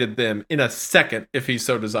eviscerated them in a second if he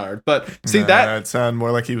so desired. But see that sound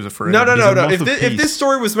more like he was afraid. No. moth If of if this peace.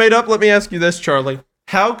 story was made up, let me ask you this, Charlie.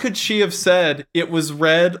 How could she have said it was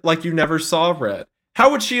red like you never saw red?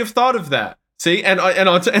 How would she have thought of that? See, and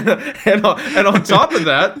on top of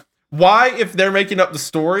that, why, if they're making up the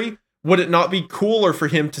story, would it not be cooler for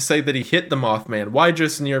him to say that he hit the Mothman? Why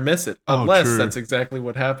just near miss it? Unless true. that's exactly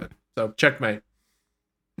what happened. So checkmate.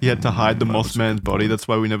 He had to hide the Mothman's body. That's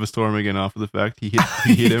why we never saw him again after the fact. He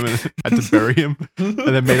hit him and had to bury him, and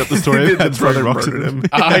then made up the story and thrown rocks at him.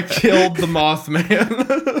 I killed the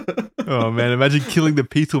Mothman. Oh man, imagine killing the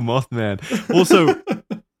peaceful Mothman. Also,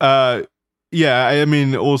 yeah, I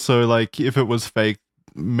mean, also like if it was fake,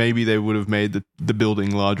 maybe they would have made the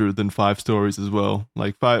building larger than 5 stories as well.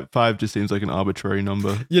 Like five just seems like an arbitrary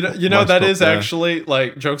number. You know Why that stop is there? actually,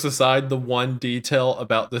 like, jokes aside, the one detail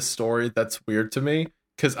about this story that's weird to me,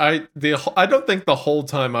 because I don't think the whole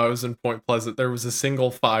time I was in Point Pleasant there was a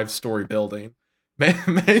single 5-story building.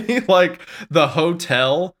 Maybe like the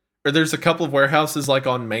hotel, or there's a couple of warehouses like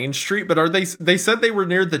on Main Street, but they said they were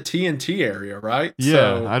near the TNT area, right? Yeah,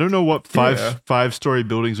 So, I don't know what five-story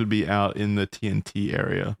buildings would be out in the TNT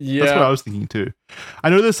area. Yeah. That's what I was thinking too.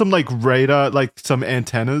 I know there's some like radar, like some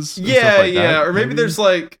antennas. and stuff yeah, like that, or maybe there's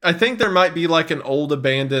like, I think there might be like an old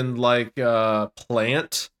abandoned like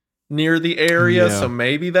plant near the area, Yeah. so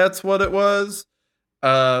maybe that's what it was.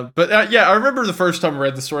 But yeah, I remember the first time I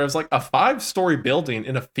read the story, I was like, a 5-story building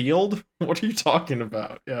in a field? What are you talking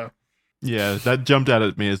about? Yeah, that jumped out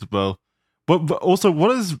at me as well. But also, what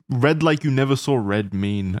does red like you never saw red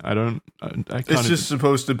mean? I can't. It's just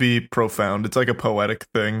supposed to be profound. It's like a poetic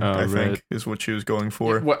thing, Oh, I right. think, is what she was going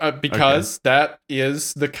for. Because that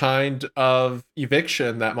is the kind of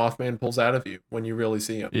eviction that Mothman pulls out of you when you really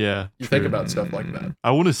see him. Yeah, You think true. about stuff like that. I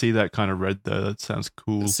want to see that kind of red though. That sounds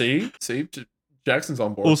cool. See, Jackson's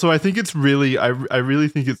on board. Also, I think it's really, I really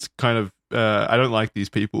think it's kind of, I don't like these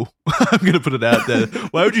people. I'm gonna put it out there.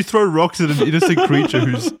 Why would you throw rocks at an innocent creature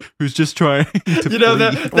who's just trying to You know,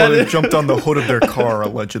 flee? that Well, they is- jumped on the hood of their car,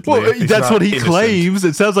 allegedly. Well, He's that's not what he innocent. claims.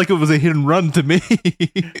 It sounds like it was a hit and run to me.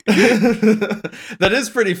 That is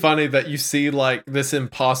pretty funny that you see like this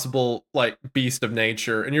impossible like beast of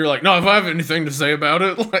nature, and you're like, no, if I have anything to say about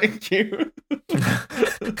it, like you.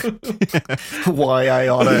 Why I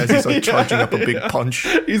oughta, as he's like charging up a big punch.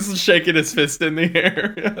 He's shaking his fist in the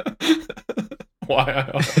air. Why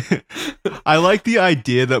I oughta. I like the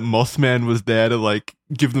idea that Mothman was there to like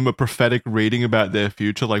give them a prophetic reading about their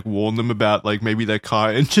future, like warn them about like maybe their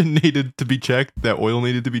car engine needed to be checked, their oil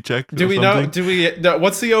needed to be checked. Do or we something. know?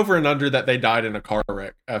 What's the over and under that they died in a car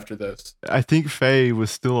wreck after this? I think Faye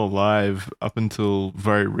was still alive up until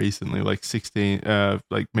very recently, like 16,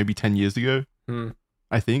 like maybe 10 years ago.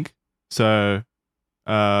 I think so.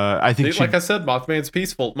 I think Like I said, Mothman's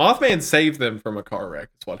peaceful. Mothman saved them from a car wreck.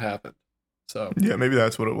 That's what happened. So Yeah, maybe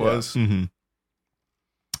that's what it was. Mm-hmm.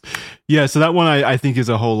 Yeah, so that one I think is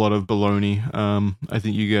a whole lot of baloney. I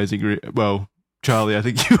think you guys agree. Well, Charlie, I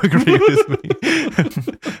think you agree with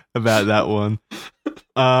me about that one.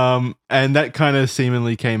 And that kind of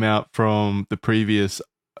seemingly came out from the previous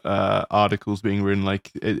articles being written.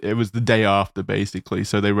 Like it was the day after, basically.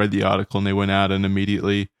 So they read the article and they went out and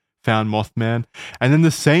immediately found Mothman. And then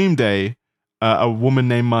the same day, a woman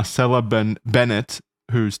named Marcella Bennett,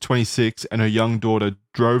 who's 26, and her young daughter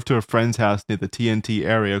drove to a friend's house near the TNT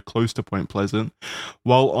area close to Point Pleasant.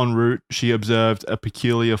 While en route, she observed a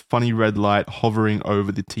peculiar funny red light hovering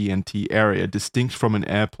over the TNT area, distinct from an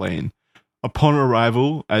airplane. Upon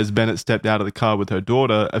arrival, as Bennett stepped out of the car with her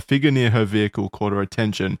daughter, a figure near her vehicle caught her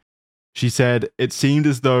attention. She said, "It seemed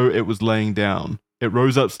as though it was laying down. It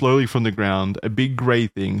rose up slowly from the ground, a big grey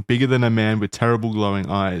thing, bigger than a man with terrible glowing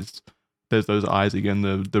eyes." There's those eyes again,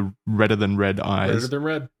 the redder than red eyes. Redder than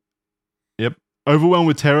red. Yep. Overwhelmed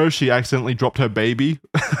with terror, she accidentally dropped her baby.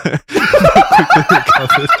 Quickly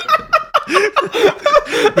recovered.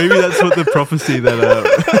 Maybe that's what the prophecy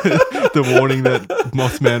that the warning that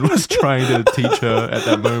Mothman was trying to teach her at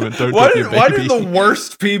that moment. Don't drop your baby. Why did the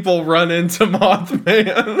worst people run into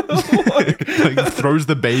Mothman? like throws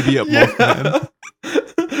the baby at Mothman.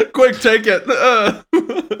 Quick, take it.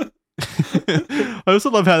 I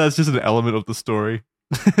also love how that's just an element of the story.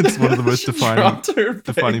 It's one of the most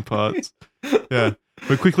defining parts. Yeah.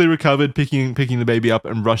 But quickly recovered, picking the baby up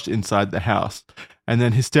and rushed inside the house. And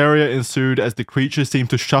then hysteria ensued as the creature seemed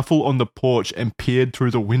to shuffle on the porch and peered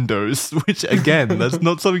through the windows, which again, that's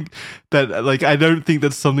not something that, like, I don't think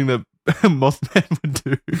that's something that Mothman would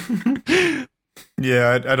do.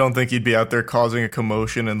 Yeah, I don't think he'd be out there causing a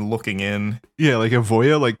commotion and looking in. Yeah, like a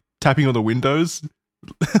voyeur, like tapping on the windows,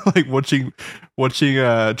 like watching,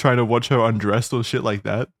 trying to watch her undressed or shit like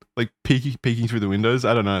that. Like peeking through the windows.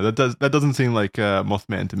 I don't know. That doesn't seem like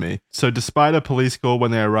Mothman to me. So despite a police call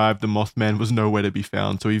when they arrived, the Mothman was nowhere to be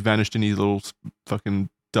found. So he vanished in his little fucking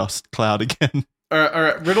dust cloud again. All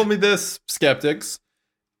right. Riddle me this, skeptics.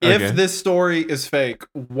 Okay. If this story is fake,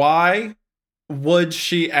 why would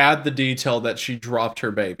she add the detail that she dropped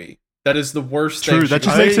her baby? That is the worst thing. True. That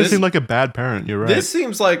just makes her seem like a bad parent. You're right. This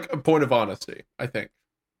seems like a point of honesty, I think.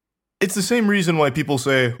 It's the same reason why people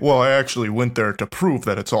say, well, I actually went there to prove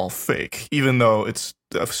that it's all fake, even though it's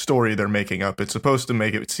a story they're making up. It's supposed to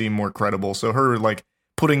make it seem more credible. So her, like,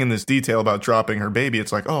 putting in this detail about dropping her baby,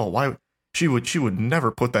 it's like, oh, why she would never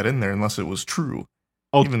put that in there unless it was true.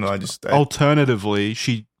 Even though alternatively,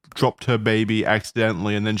 she dropped her baby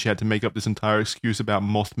accidentally, and then she had to make up this entire excuse about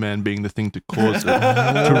Mothman being the thing to cause it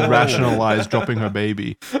to rationalize dropping her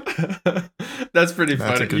baby. That's pretty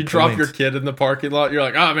funny. You drop your kid in the parking lot, you're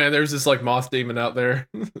like, oh man, there's this like moth demon out there.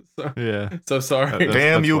 So sorry.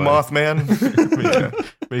 Damn you, why. Mothman.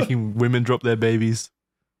 Making women drop their babies.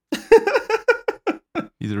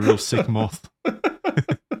 He's a real sick moth.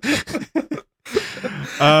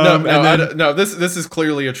 This is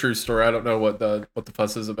clearly a true story. I don't know what the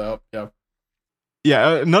fuss is about.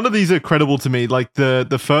 Yeah, none of these are credible to me. Like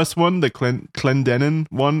the first one, the Clendenin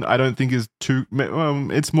one, I don't think is too.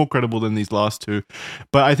 It's more credible than these last two,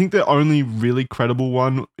 but I think the only really credible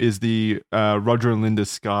one is the Roger and Linda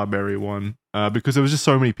Scarberry one, because there was just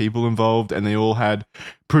so many people involved, and they all had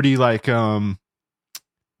pretty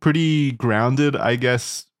pretty grounded, I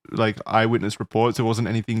guess, like eyewitness reports. It wasn't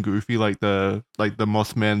anything goofy like the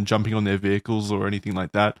Mothman jumping on their vehicles or anything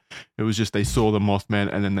like that. It was just they saw the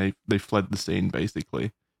Mothman and then they fled the scene,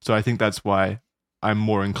 basically. So I think that's why I'm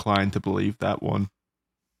more inclined to believe that one.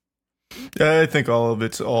 I think all of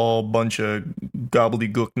it's all bunch of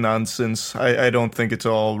gobbledygook nonsense. I don't think it's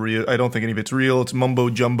all real. I don't think any of it's real. It's mumbo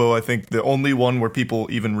jumbo. I think the only one where people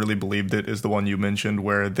even really believed it is the one you mentioned,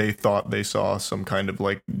 where they thought they saw some kind of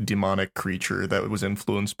like demonic creature that was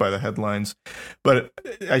influenced by the headlines. But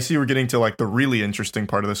I see we're getting to like the really interesting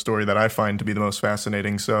part of the story that I find to be the most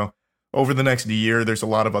fascinating. So over the next year, there's a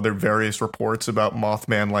lot of other various reports about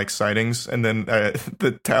Mothman-like sightings, and then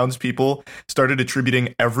the townspeople started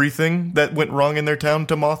attributing everything that went wrong in their town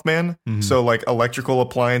to Mothman. Mm-hmm. So, like electrical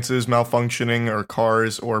appliances malfunctioning, or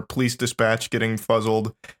cars, or police dispatch getting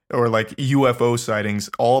fuzzled, or like UFO sightings.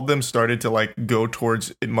 All of them started to like go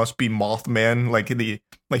towards it must be Mothman, like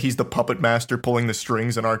he's the puppet master pulling the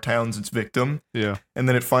strings, and our town's its victim. Yeah. And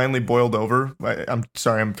then it finally boiled over. I'm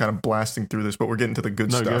sorry, I'm kind of blasting through this, but we're getting to the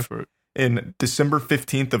good stuff. Go for it. In December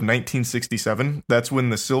 15th of 1967, that's when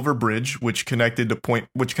the Silver Bridge, which connected Point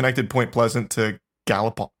Pleasant to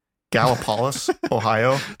Gallipolis,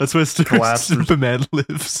 Ohio. That's where Superman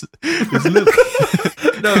lives, isn't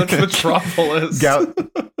it? No, it's Metropolis. Yeah.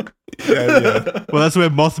 Well, that's where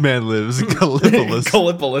Mothman lives, Gallipolis.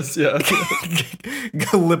 Gallipolis, yeah.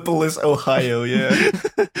 Gallipolis, Ohio, yeah.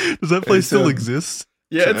 Does that place still exist?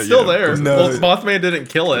 Yeah, it's still there. No, well, Mothman didn't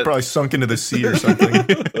kill it. Probably sunk into the sea or something.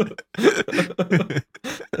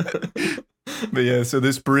 But yeah, so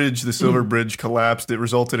this bridge, the Silver Bridge, collapsed. It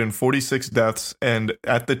resulted in 46 deaths, and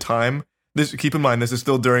at the time, this, keep in mind, this is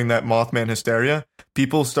still during that Mothman hysteria.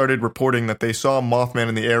 People started reporting that they saw Mothman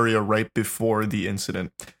in the area right before the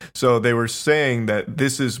incident. So they were saying that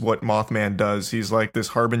this is what Mothman does. He's like this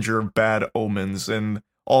harbinger of bad omens, and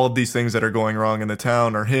all of these things that are going wrong in the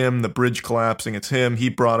town are him. The bridge collapsing, it's him. He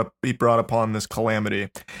brought upon this calamity.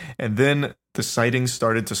 And then the sightings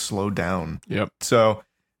started to slow down. Yep. So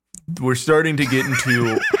we're starting to get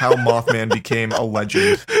into how Mothman became a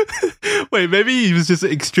legend. Wait, maybe he was just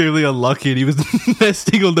extremely unlucky and he was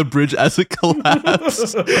nesting on the bridge as it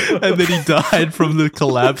collapsed. And then he died from the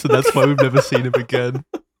collapse, and that's why we've never seen him again.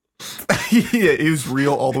 Yeah, he was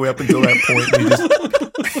real all the way up until that point. And he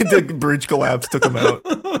just, the bridge collapse took him out.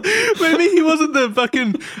 Maybe he wasn't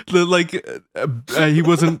he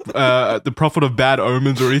wasn't the prophet of bad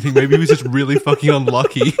omens or anything. Maybe he was just really fucking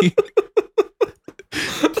unlucky.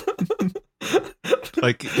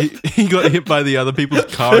 Like, he got hit by the other people's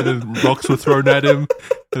car and then rocks were thrown at him.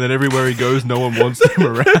 And then everywhere he goes, no one wants him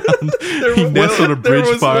around. He nests on a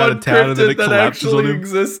bridge far out of town and then it collapses on him.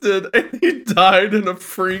 Existed, and he died in a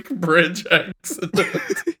freak bridge accident.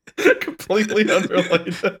 Completely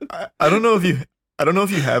unrelated. I don't know if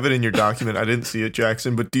you have it in your document. I didn't see it,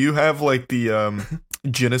 Jackson, but do you have like the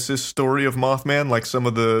Genesis story of Mothman, like some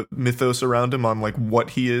of the mythos around him on like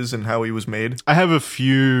what he is and how he was made? I have a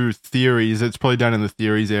few theories. It's probably down in the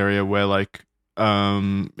theories area where like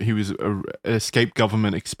he was an escaped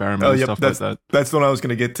government experiment and stuff like that. That's the one I was going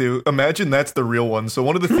to get to. Imagine that's the real one. So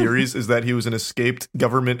one of the theories is that he was an escaped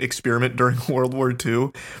government experiment during World War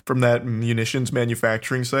II from that munitions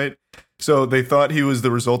manufacturing site. So they thought he was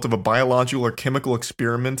the result of a biological or chemical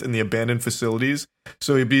experiment in the abandoned facilities.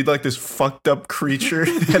 So he'd be like this fucked up creature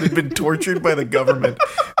that had been tortured by the government,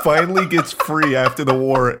 finally gets free after the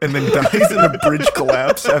war, and then dies in a bridge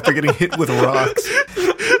collapse after getting hit with rocks.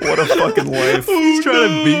 What a fucking life. He's trying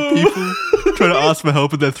to beat people, trying to ask for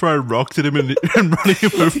help, and they're throwing rocks at him and running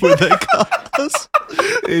him over with their cars.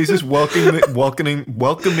 He's just welcoming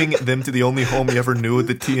them to the only home he ever knew at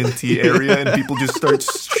the TNT area, and people just start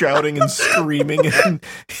shouting and screaming and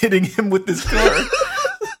hitting him with this car.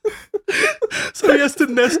 So he has to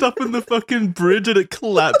nest up in the fucking bridge and it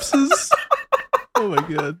collapses. Oh my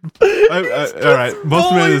god. All right,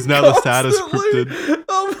 Mothman is now the saddest cryptid.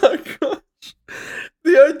 Oh my gosh.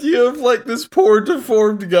 The idea of like this poor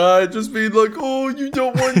deformed guy just being like, "Oh, you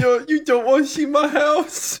don't want to see my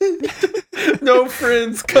house? No,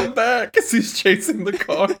 friends, come back," as he's chasing the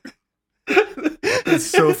car. It's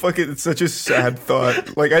so fucking, it's such a sad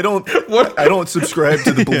thought. Like, I don't subscribe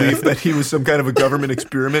to the belief that he was some kind of a government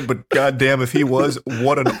experiment, but goddamn, if he was,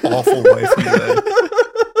 what an awful life he had.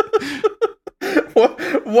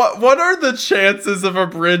 What are the chances of a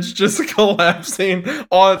bridge just collapsing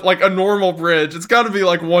on like a normal bridge? It's got to be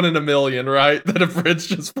like 1 in a million, right? That a bridge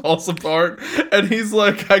just falls apart, and he's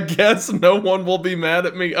like, "I guess no one will be mad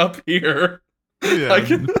at me up here." Yeah, like,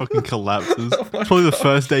 it fucking collapses. Oh probably the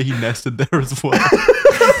first day he nested there as well.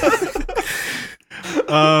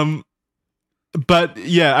 But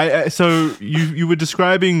yeah, so you were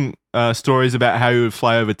describing stories about how you would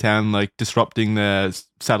fly over town, like disrupting their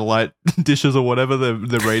satellite dishes or whatever,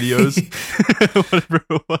 the radios, whatever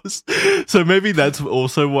it was. So maybe that's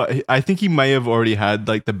also what I think he may have already had,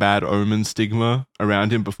 like the bad omen stigma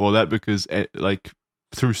around him before that, because like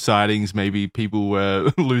through sightings, maybe people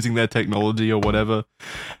were losing their technology or whatever.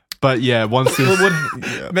 But yeah, once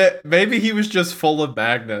this, maybe he was just full of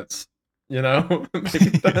magnets. You know,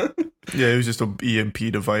 yeah, it was just an EMP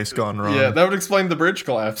device gone wrong. Yeah, that would explain the bridge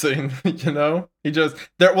collapsing. You know,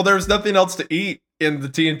 there was nothing else to eat in the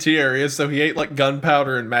TNT area, so he ate like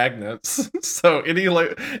gunpowder and magnets. So any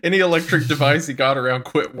electric device he got around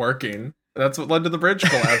quit working. That's what led to the bridge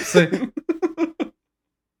collapsing.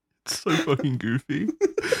 It's so fucking goofy.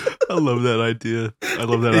 I love that idea. I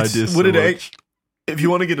love that idea so much. If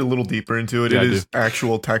you want to get a little deeper into it, it is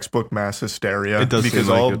actual textbook mass hysteria. It does, because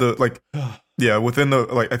seem like all the within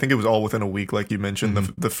the I think it was all within a week, like you mentioned,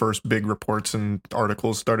 the first big reports and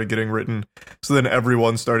articles started getting written. So then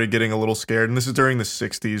everyone started getting a little scared, and this is during the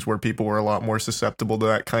 60s where people were a lot more susceptible to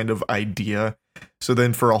that kind of idea. So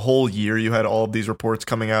then for a whole year, you had all of these reports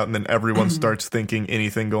coming out, and then everyone starts thinking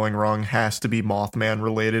anything going wrong has to be Mothman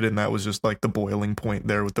related, and that was just like the boiling point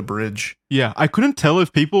there with the bridge. Yeah, I couldn't tell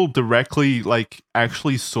if people directly like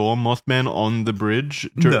actually saw Mothman on the bridge.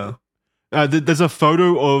 No. There's a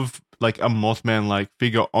photo of like a Mothman like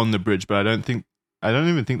figure on the bridge, but I don't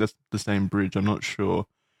even think that's the same bridge. I'm not sure.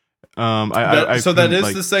 So that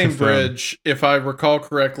is the same bridge. If I recall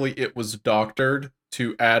correctly, it was doctored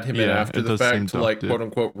to add him in after the fact to like quote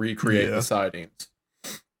unquote recreate the sightings.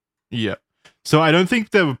 Yeah. So I don't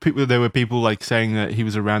think there were people like saying that he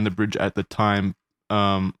was around the bridge at the time.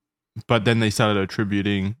 but then they started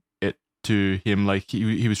attributing it to him, like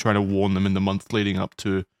he was trying to warn them in the months leading up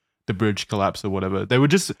to the bridge collapse or whatever. They were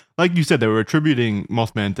just, like you said, they were attributing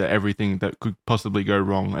Mothman to everything that could possibly go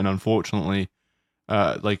wrong, and unfortunately,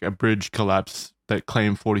 like a bridge collapse that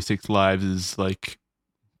claimed 46 lives is like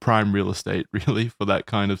prime real estate, really, for that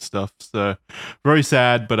kind of stuff. So very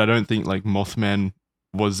sad, but I don't think like Mothman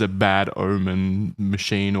was a bad omen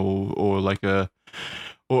machine or like a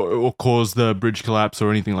or caused the bridge collapse or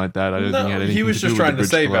anything like that. I don't think he had anything he was to do just with trying the to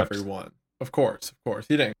bridge save collapse. everyone. Of course.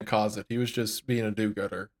 He didn't cause it. He was just being a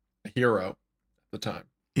do-gooder, a hero at the time.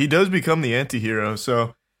 He does become the anti-hero.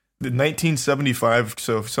 So in 1975,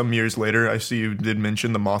 so some years later, I see you did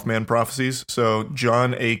mention the Mothman prophecies. So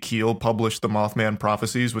John A. Keel published the Mothman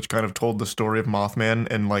prophecies, which kind of told the story of Mothman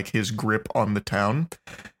and like his grip on the town.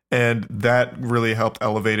 And that really helped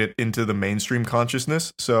elevate it into the mainstream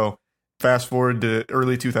consciousness. So fast forward to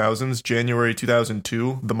early 2000s, January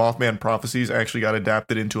 2002, the Mothman prophecies actually got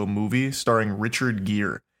adapted into a movie starring Richard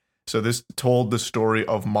Gere. So this told the story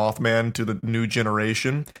of Mothman to the new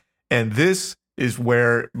generation. And this is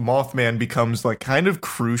where Mothman becomes like kind of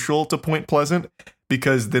crucial to Point Pleasant,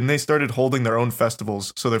 because then they started holding their own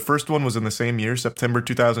festivals. So their first one was in the same year, September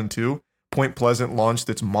 2002. Point Pleasant launched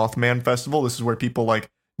its Mothman Festival. This is where people like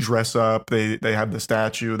dress up. They have the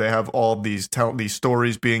statue. They have all these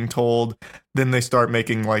stories being told. Then they start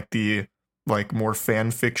making like the more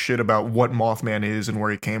fanfic shit about what Mothman is and where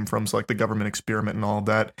he came from. So like the government experiment and all of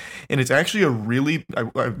that. And it's actually a really,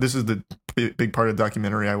 this is the big part of the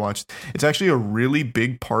documentary I watched. It's actually a really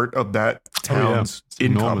big part of that town's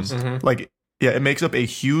income. Enormous. Like, yeah, it makes up a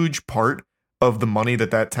huge part of the money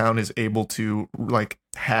that town is able to like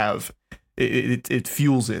have. It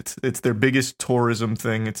fuels it. It's their biggest tourism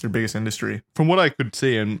thing. It's their biggest industry. From what I could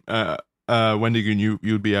see, and Wendigoon,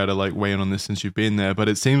 you'd be able to like weigh in on this since you've been there, but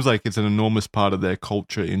it seems like it's an enormous part of their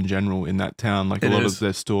culture in general in that town. Like a lot of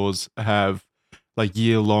their stores have like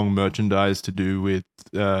year-long merchandise to do with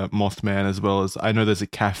Mothman, as well as I know there's a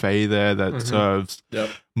cafe there that serves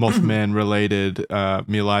Mothman-related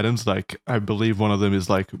meal items. Like I believe one of them is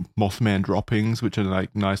like Mothman droppings, which are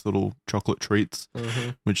like nice little chocolate treats,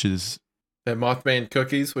 which is and Mothman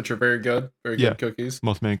cookies, which are very good good cookies.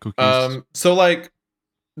 Mothman cookies. So like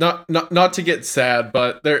not to get sad,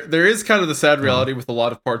 but there is kind of the sad reality with a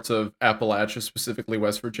lot of parts of Appalachia, specifically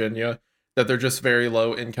West Virginia, that they're just very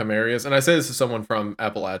low income areas. And I say this as someone from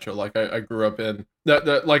Appalachia. Like I grew up in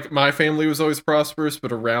that like my family was always prosperous,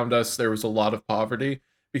 but around us there was a lot of poverty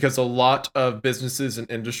because a lot of businesses and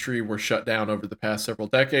industry were shut down over the past several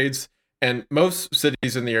decades. And most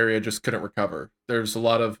cities in the area just couldn't recover. There's a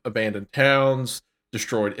lot of abandoned towns,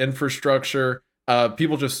 destroyed infrastructure.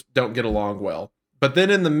 People just don't get along well. But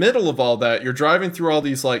then in the middle of all that, you're driving through all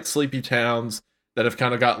these like sleepy towns that have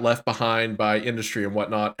kind of got left behind by industry and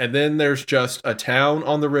whatnot. And then there's just a town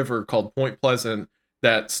on the river called Point Pleasant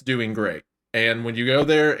that's doing great. And when you go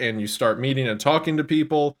there and you start meeting and talking to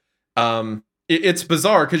people, it's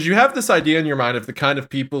bizarre because you have this idea in your mind of the kind of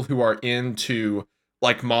people who are into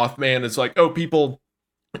like Mothman. It's like, oh, people,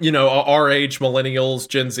 you know, our age, millennials,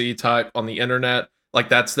 Gen Z type on the internet, like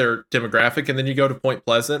that's their demographic. And then you go to Point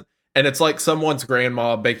Pleasant and it's like someone's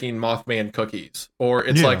grandma baking Mothman cookies, or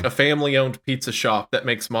it's like a family owned pizza shop that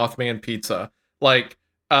makes Mothman pizza. Like,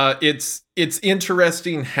 it's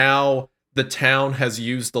interesting how the town has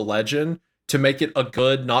used the legend to make it a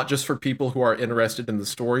good, not just for people who are interested in the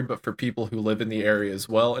story, but for people who live in the area as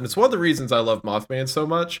well. And it's one of the reasons I love Mothman so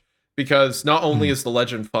much, because not only is the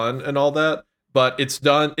legend fun and all that, but it's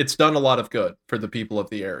done a lot of good for the people of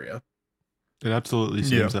the area. It absolutely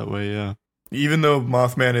seems that way, yeah. Even though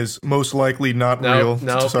Mothman is most likely not real.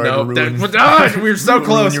 Sorry to ruin. We were so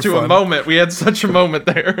close to a moment. We had such a moment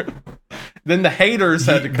there. Then the haters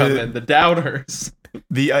had to come in, the doubters.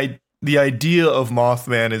 The idea of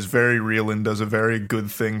Mothman is very real and does a very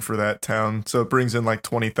good thing for that town. So it brings in like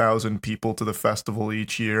 20,000 people to the festival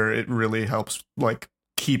each year. It really helps like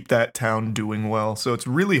keep that town doing well. So it's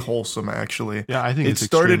really wholesome, actually. Yeah, I think it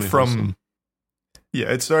started from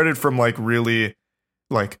like really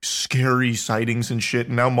like scary sightings and shit.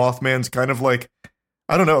 And now Mothman's kind of like,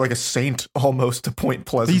 I don't know, like a saint almost to Point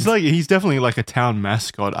Pleasant. He's definitely like a town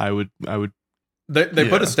mascot. I would. They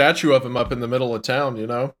put a statue of him up in the middle of town, you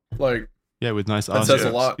know, like with nice art. That says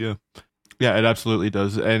a lot. Yeah, it absolutely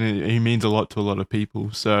does, and he means a lot to a lot of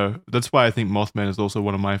people. So that's why I think Mothman is also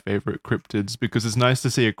one of my favorite cryptids, because it's nice to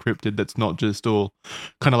see a cryptid that's not just all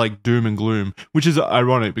kind of like doom and gloom, which is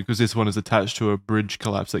ironic because this one is attached to a bridge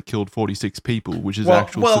collapse that killed 46 people, which is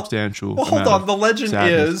substantial. Well, hold on. The legend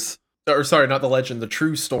is, or sorry, not the legend. The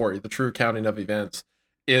true story, the true accounting of events,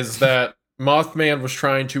 is that Mothman was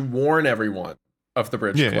trying to warn everyone of the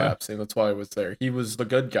bridge Yeah. collapsing. That's why he was there. He was the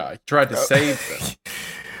good guy. He tried to save them.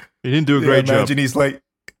 He didn't do a great job. Imagine he's like,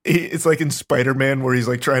 it's like in Spider-Man where he's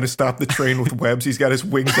like trying to stop the train with webs. He's got his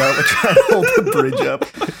wings out, like trying to hold the bridge up.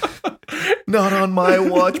 Not on my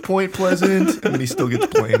watch, Point Pleasant. And then he still gets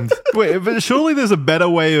blamed. Wait, but surely there's a better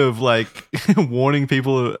way of like warning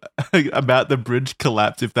people about the bridge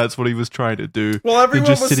collapse if that's what he was trying to do. Well, everyone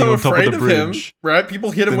just was sitting so on top of afraid the of him, bridge. right?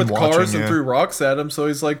 People hit him Been with cars watching, and yeah. threw rocks at him. So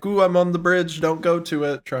he's like, "Ooh, I'm on the bridge. Don't go to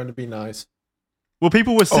it." Trying to be nice. Well,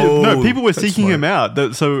 people were people were that's seeking smart. him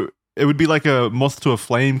out. So it would be like a moth to a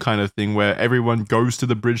flame kind of thing where everyone goes to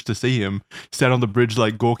the bridge to see him, stand on the bridge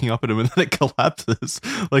like gawking up at him, and then it collapses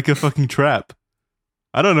like a fucking trap.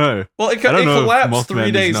 I don't know. Well, it I don't know if collapsed Mothman 3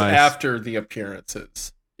 is days nice. after the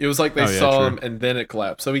appearances. It was like they Oh, yeah, saw true. him and then it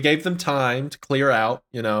collapsed. So he gave them time to clear out.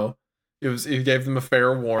 You know, he gave them a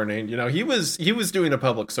fair warning. You know, he was doing a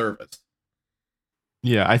public service.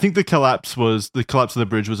 Yeah, I think the collapse of the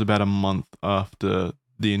bridge was about a month after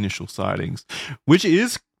the initial sightings, which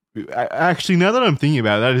is actually, now that I'm thinking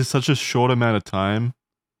about it, that is such a short amount of time.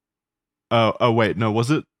 Oh wait, no, was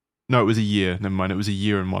it? No, it was a year. Never mind, it was a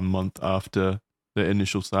year and 1 month after the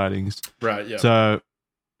initial sightings. Right. Yeah. So,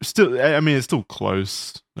 still, I mean, it's still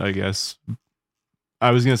close, I guess.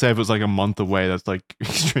 I was gonna say if it was like a month away, that's like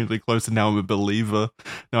extremely close. And now I'm a believer.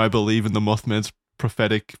 Now I believe in the Mothman's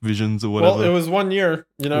prophetic visions or whatever. Well, it was 1 year.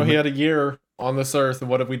 You know, he Mhm. had a year on this earth, and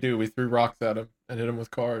what did we do? We threw rocks at him and hit him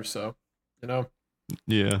with cars. So, you know,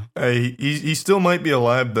 Yeah. He still might be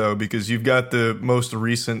alive though, because you've got the most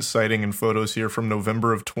recent sighting and photos here from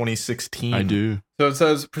November of 2016. I do. so it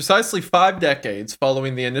says precisely 5 decades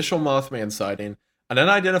following the initial Mothman sighting, an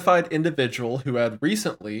unidentified individual who had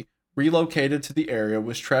recently relocated to the area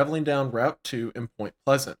was traveling down Route 2 in Point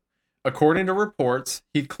Pleasant. According to reports,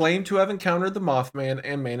 he claimed to have encountered the Mothman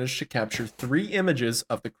and managed to capture 3 images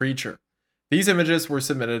of the creature. These images were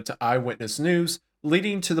submitted to Eyewitness News,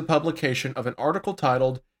 leading to the publication of an article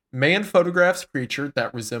titled "Man Photographs Creature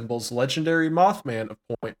That Resembles Legendary Mothman of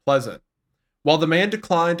Point Pleasant." While the man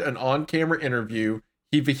declined an on-camera interview,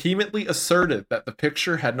 he vehemently asserted that the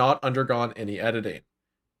picture had not undergone any editing.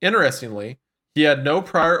 Interestingly, he had no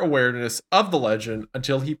prior awareness of the legend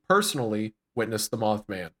until he personally witnessed the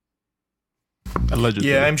Mothman.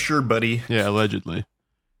 Allegedly. Yeah, I'm sure, buddy. Yeah, allegedly.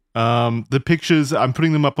 The pictures, I'm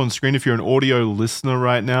putting them up on screen. If you're an audio listener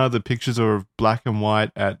right now, the pictures are of black and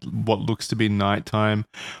white at what looks to be nighttime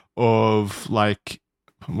of like,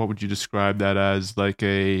 what would you describe that as? Like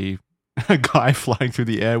a guy flying through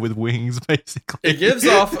the air with wings, basically. It gives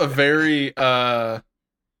off a very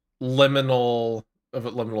liminal.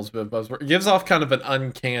 Liminal's a bit of a buzzword. It gives off kind of an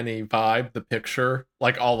uncanny vibe. The picture,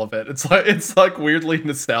 like all of it, it's like weirdly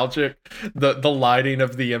nostalgic. The lighting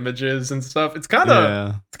of the images and stuff. It's kind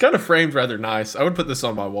of framed rather nice. I would put this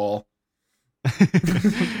on my wall.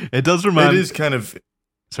 It does remind. It is kind of.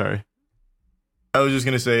 Sorry. I was just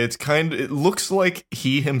gonna say it looks like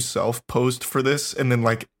he himself posed for this and then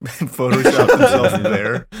like photoshopped himself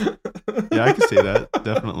there. Yeah, I can see that.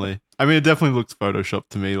 Definitely. I mean, it definitely looks photoshopped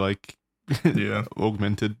to me, like Yeah.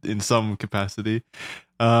 augmented in some capacity.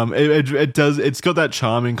 It does. It's got that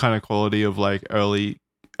charming kind of quality of like early.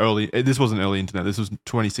 This wasn't early internet. This was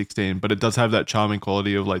 2016, but it does have that charming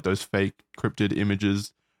quality of like those fake cryptid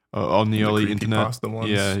images on the early internet. creepypasta ones.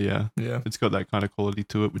 Yeah. Yeah. It's got that kind of quality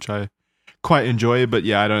to it, which I quite enjoy. But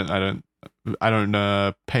yeah, I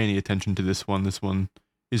don't pay any attention to this one. This one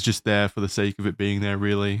is just there for the sake of it being there.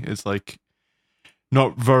 Really, it's like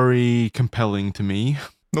not very compelling to me.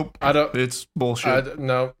 Nope. I don't. It's bullshit.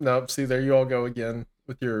 No. See, there you all go again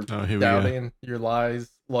with your Oh, here we go. doubting, your lies.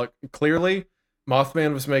 Look, clearly,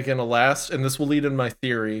 Mothman was making a last, and this will lead in my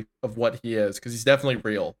theory of what he is, because he's definitely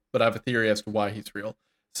real. But I have a theory as to why he's real.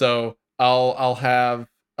 So I'll have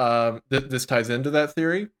this ties into that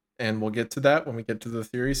theory, and we'll get to that when we get to the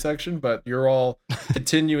theory section. But you're all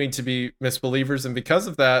continuing to be misbelievers, and because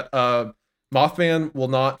of that, Mothman will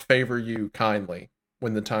not favor you kindly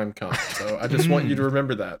when the time comes. So I just want you to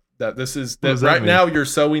remember that this is What that does that right mean? now you're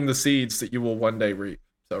sowing the seeds that you will one day reap.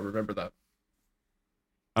 So remember that.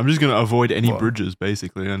 I'm just gonna avoid any Well- bridges,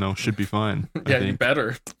 basically, and I should be fine. I Yeah, you think.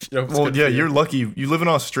 better. You know, it's Well, good yeah, for you. you're lucky. You live in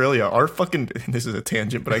Australia. Our fucking this is a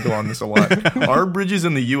tangent, but I go on this a lot. Our bridges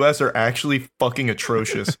in the U.S. are actually fucking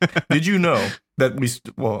atrocious. Did you know that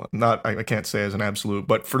I can't say as an absolute,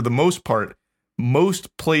 but for the most part,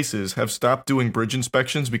 most places have stopped doing bridge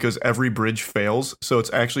inspections because every bridge fails. So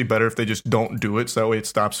it's actually better if they just don't do it, so that way it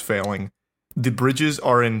stops failing. The bridges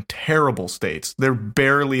are in terrible states. They're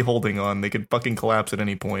barely holding on. They could fucking collapse at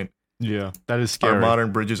any point. Yeah, that is scary. Our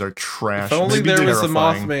modern bridges are trash. If only Maybe there was a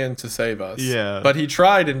terrifying. Mothman to save us. Yeah. But he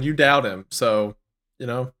tried and you doubt him. So, you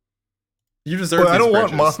know. You deserve. But I don't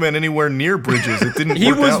bridges. want Mothman anywhere near bridges. It didn't. He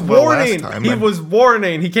work was out well warning. last time. He was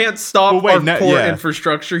warning. He can't stop Well, wait, our poor yeah.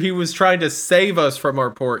 infrastructure. He was trying to save us from our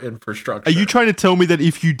poor infrastructure. Are you trying to tell me that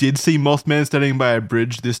if you did see Mothman standing by a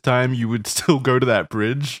bridge this time, you would still go to that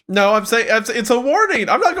bridge? No, I'm saying it's a warning.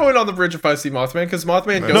 I'm not going on the bridge if I see Mothman because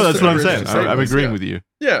Mothman goes. No, that's to what the I'm bridge saying. to save I'm us, agreeing yeah. with you.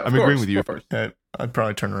 Yeah, I'm agreeing with you. I'd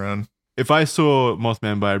probably turn around. If I saw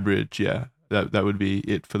Mothman by a bridge, yeah, that would be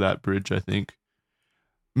it for that bridge, I think.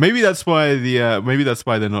 Maybe that's why they're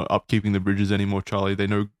not upkeeping the bridges anymore, Charlie. They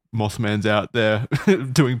know Mothman's out there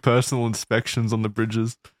doing personal inspections on the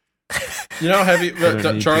bridges. You know,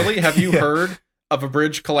 Charlie, have you Yeah. heard of a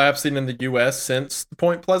bridge collapsing in the U.S. since the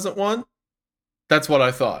Point Pleasant one? That's what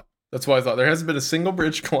I thought. That's what I thought. There hasn't been a single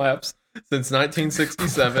bridge collapse since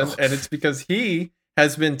 1967, and it's because he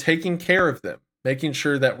has been taking care of them, making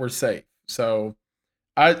sure that we're safe. So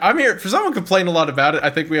I'm here for someone complain a lot about it.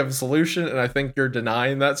 I think we have a solution, and I think you're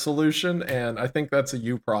denying that solution, and I think that's a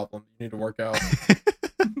you problem. You need to work out.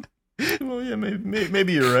 Well, yeah,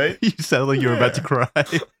 maybe you're right. You sound like you're about to cry.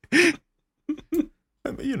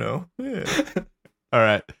 You know, yeah. All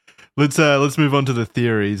right, let's move on to the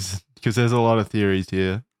theories because there's a lot of theories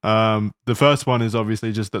here. The first one is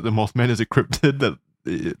obviously just that the Mothman is a cryptid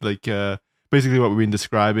that, basically what we've been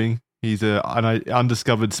describing. He's an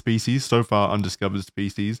undiscovered species, so far undiscovered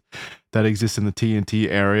species that exists in the TNT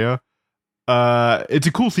area. It's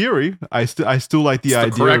a cool theory. I still like the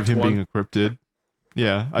idea of him being a cryptid.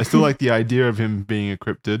 Yeah, I still like the idea of him being a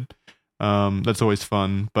cryptid. That's always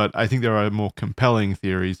fun, but I think there are more compelling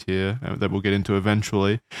theories here that we'll get into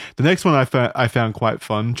eventually. The next one I found quite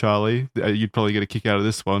fun, Charlie. You'd probably get a kick out of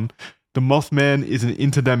this one. The Mothman is an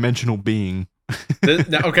interdimensional being. This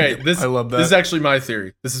I love that. This is actually my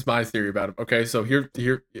theory. This is my theory about him. Okay, so hear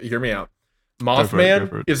me out.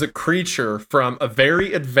 Mothman is a creature from a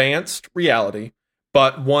very advanced reality,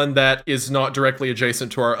 but one that is not directly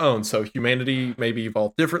adjacent to our own. So humanity maybe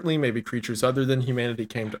evolved differently. Maybe creatures other than humanity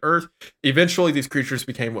came to Earth. Eventually, these creatures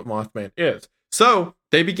became what Mothman is. So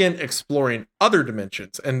they begin exploring other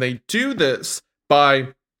dimensions, and they do this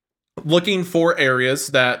by looking for areas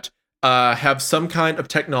that have some kind of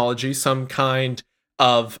technology, some kind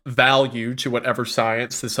of value to whatever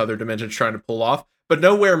science this other dimension is trying to pull off, but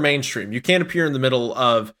nowhere mainstream. You can't appear in the middle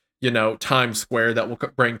of, Times Square. That will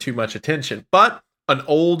bring too much attention. But an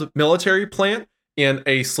old military plant in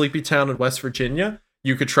a sleepy town in West Virginia,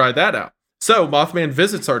 you could try that out. So Mothman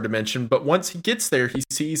visits our dimension, but once he gets there, he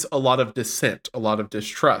sees a lot of dissent, a lot of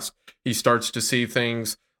distrust. He starts to see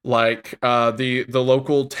things like the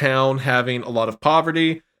local town having a lot of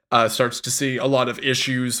poverty, starts to see a lot of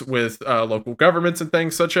issues with local governments and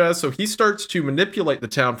things such as. So he starts to manipulate the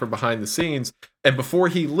town from behind the scenes. And before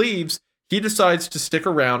he leaves, he decides to stick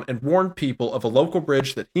around and warn people of a local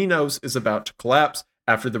bridge that he knows is about to collapse.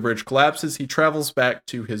 After the bridge collapses, he travels back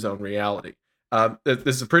to his own reality.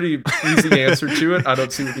 This is a pretty easy answer to it. I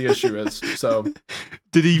don't see what the issue is. So,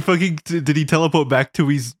 did he teleport back to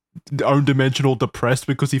his own dimension all depressed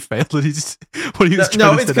because he failed at his what he was trying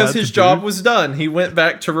no, to it's set because out his to job do? was done. He went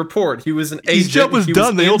back to report. He was an agent. His job was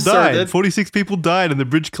done. They all inserted. died. 46 people died and the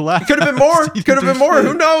bridge collapsed. Could have been more. He Could have didn't been do more. shit.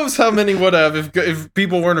 Who knows how many would have if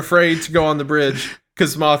people weren't afraid to go on the bridge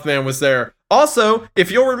because Mothman was there. Also,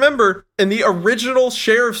 if you'll remember, in the original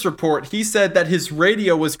sheriff's report, he said that his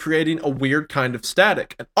radio was creating a weird kind of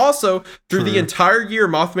static. And also, through the entire year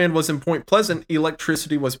Mothman was in Point Pleasant,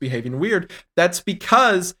 electricity was behaving weird. That's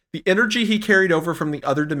because the energy he carried over from the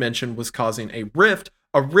other dimension was causing a rift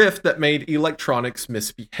that made electronics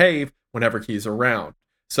misbehave whenever he's around.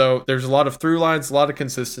 So there's a lot of through lines, a lot of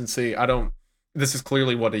consistency. This is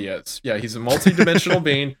clearly what he is. Yeah, he's a multi-dimensional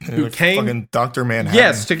being who came... Fucking Dr. Manhattan.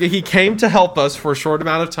 Yes, he came to help us for a short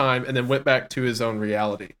amount of time and then went back to his own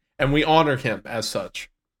reality. And we honor him as such.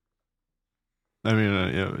 I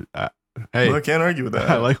mean, hey. Well, I can't argue with that.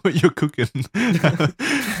 I like what you're cooking.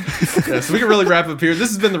 Yeah, so we can really wrap up here. This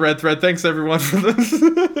has been the Red Thread. Thanks, everyone, for this.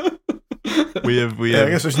 We have. I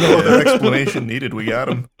guess there's no other explanation needed. We got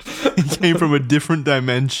him. He came from a different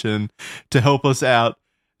dimension to help us out,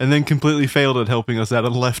 and then completely failed at helping us out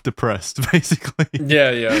and left depressed, basically.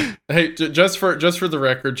 Yeah. Hey, just for the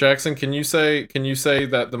record, Jackson, can you say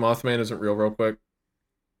that the Mothman isn't real quick?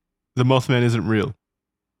 The Mothman isn't real.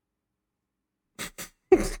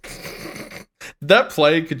 That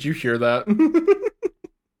play, could you hear that?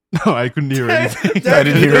 No, I couldn't hear anything. I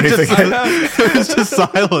didn't hear anything. It was just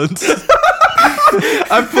silence.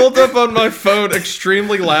 I pulled up on my phone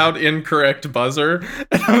extremely loud incorrect buzzer,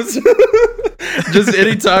 and I was just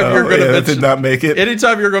anytime you're going to mention, did not make it.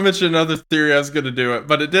 Anytime you're going to mention another theory, I was going to do it,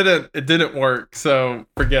 but it didn't work. So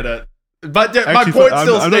forget it. But my Actually, point I'm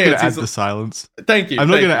still not going to stands. add the silence. Thank you. I'm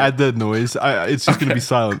not thank going to you. add the noise. It's just going to be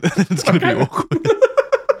silent. It's going to be awkward.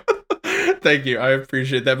 Thank you. I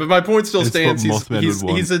appreciate that. But my point still It's stands. what Mothman would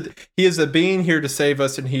want. He is a being here to save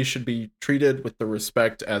us, and he should be treated with the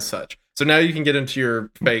respect as such. So now you can get into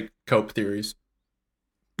your fake cope theories.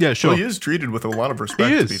 Yeah, sure. Well, he is treated with a lot of respect,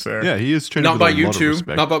 He to is. be fair. Yeah, he is treated Not with by a you lot of two,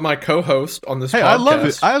 respect. not by my co-host on this Hey, podcast. I love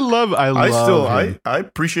it. I love him. I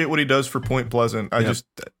appreciate what he does for Point Pleasant. I just,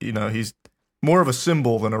 he's more of a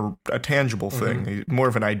symbol than a tangible thing. He's more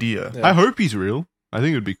of an idea. Yeah. I hope he's real. I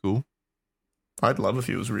think it would be cool. I'd love if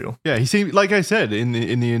he was real. Yeah, he seemed, like I said in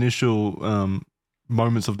the initial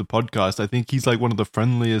moments of the podcast, I think he's like one of the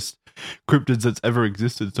friendliest cryptids that's ever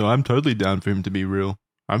existed. So I'm totally down for him to be real.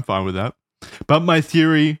 I'm fine with that. But my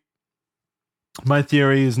theory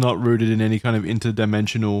is not rooted in any kind of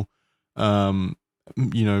interdimensional,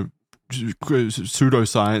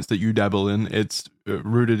 pseudoscience that you dabble in. It's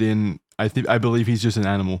rooted in I believe he's just an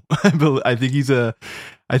animal. I think he's a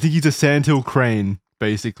sandhill crane.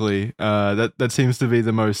 Basically, that seems to be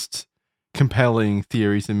the most compelling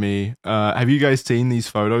theory to me. Have you guys seen these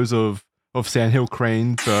photos of sandhill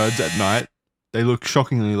crane birds at night? They look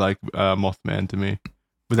shockingly like Mothman to me.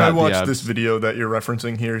 I watched this video that you're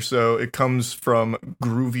referencing here, so it comes from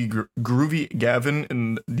Groovy Gavin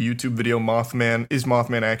in the YouTube video Mothman. Is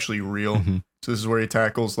Mothman actually real? Mm-hmm. So this is where he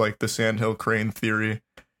tackles like the sandhill crane theory.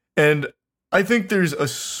 And I think there's a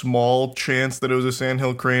small chance that it was a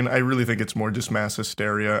sandhill crane. I really think it's more just mass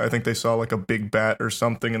hysteria. I think they saw like a big bat or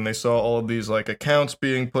something, and they saw all of these like accounts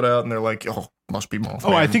being put out, and they're like, "Oh, must be Mothman."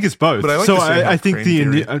 Oh, I think it's both. But I like so the sandhill I think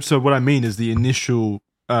crane so what I mean is the initial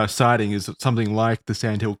sighting is something like the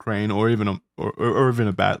sandhill crane, or even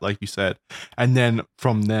a bat, like you said, and then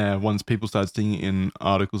from there, once people started seeing it in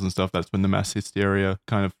articles and stuff, that's when the mass hysteria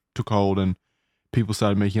kind of took hold, and people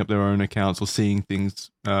started making up their own accounts or seeing things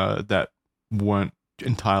that weren't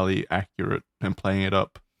entirely accurate and playing it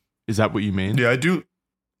up. Is that what you mean? Yeah, I do.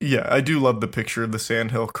 Yeah, I do love the picture of the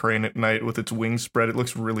sandhill crane at night with its wings spread. It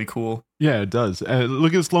looks really cool. Yeah, it does.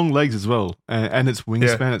 Look at its long legs as well, and its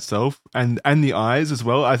wingspan itself, and the eyes as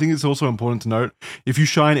well. I think it's also important to note, if you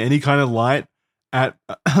shine any kind of light at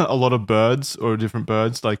a lot of birds or different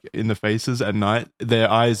birds, like in the faces at night, their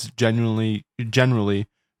eyes generally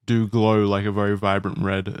do glow like a very vibrant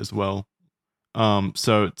red as well.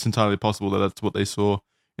 So it's entirely possible that that's what they saw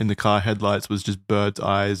in the car headlights, was just birds'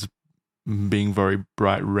 eyes being very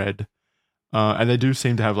bright red. And they do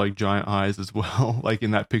seem to have like giant eyes as well, like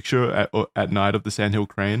in that picture at night of the sandhill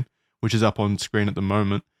crane, which is up on screen at the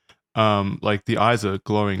moment. Like the eyes are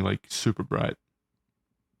glowing like super bright.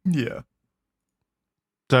 Yeah.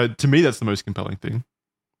 So to me, that's the most compelling thing.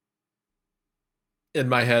 In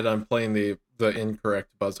my head, I'm playing the incorrect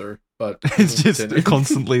buzzer, but It's just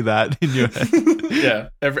constantly that in your head. Yeah,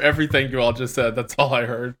 everything you all just said, that's all I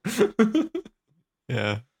heard.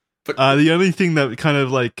 Yeah. But The only thing that kind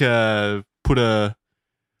of like put a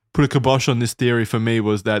kibosh on this theory for me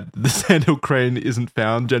was that the sandhill crane isn't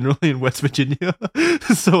found generally in West Virginia.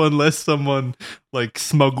 So unless someone like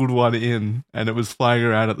smuggled one in and it was flying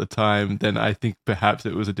around at the time, then I think perhaps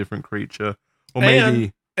it was a different creature, or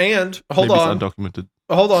maybe hold maybe on, it's undocumented.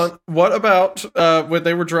 hold on. What about when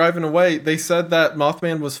they were driving away? They said that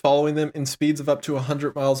Mothman was following them in speeds of up to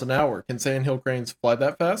 100 miles an hour. Can sandhill cranes fly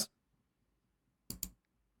that fast?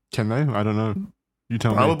 Can they? I don't know. You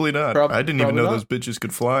tell me. Probably not. I didn't even know those bitches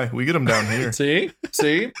could fly. We get them down here. See?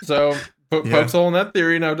 So pokes hole in that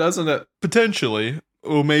theory now, doesn't it? Potentially,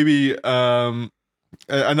 or maybe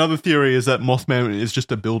another theory is that Mothman is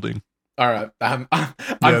just a building. All right, I'm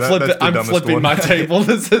that's flipping one. my table.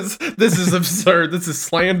 This is absurd. This is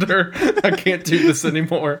slander. I can't do this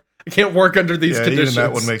anymore. I can't work under these conditions.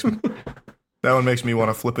 Even that one makes me want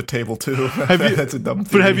to flip a table too. That's a dumb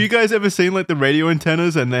thing. But have you guys ever seen like the radio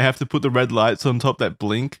antennas and they have to put the red lights on top that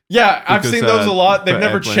blink? Yeah, I've seen those a lot. They've for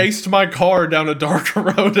never airplanes. chased my car down a dark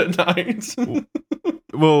road at night.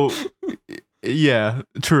 Well, yeah,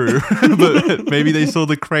 true. But maybe they saw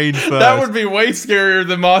the crane first. That would be way scarier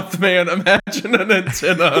than Mothman. Imagine an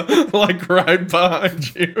antenna like right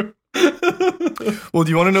behind you. Well,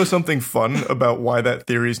 do you want to know something fun about why that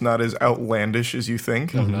theory is not as outlandish as you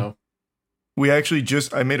think? Oh no. We actually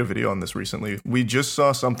I made a video on this recently. We just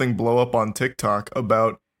saw something blow up on TikTok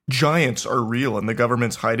about giants are real and the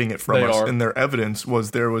government's hiding it from us. And their evidence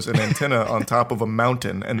was there was an antenna on top of a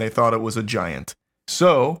mountain and they thought it was a giant.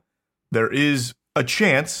 So there is a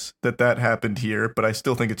chance that happened here, but I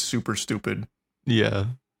still think it's super stupid. Yeah,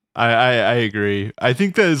 I agree. I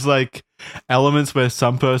think there's like elements where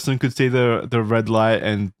some person could see the red light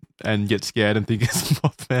and and get scared and think it's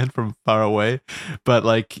Mothman from far away. But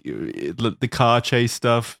like the car chase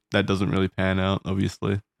stuff, that doesn't really pan out,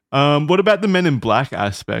 obviously. What about the Men in Black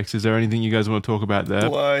aspects? Is there anything you guys want to talk about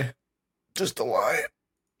there? Just a lie.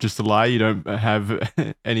 Just a lie. You don't have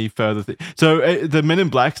any further thing. So the Men in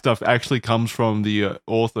Black stuff actually comes from the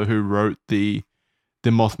author who wrote the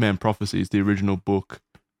Mothman Prophecies, the original book.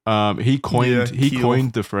 He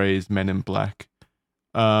coined the phrase Men in Black.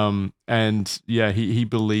 And yeah, he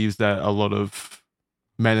believes that a lot of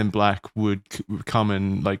Men in Black would come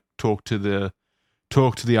and like talk to the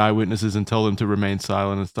eyewitnesses and tell them to remain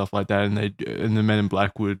silent and stuff like that, and the Men in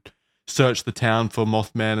Black would search the town for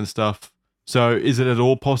Mothman and stuff. So is it at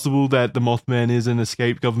all possible that the Mothman is an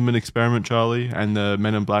escaped government experiment, Charlie, and the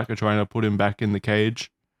Men in Black are trying to put him back in the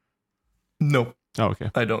cage? No. Oh, okay.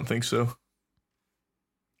 I don't think so.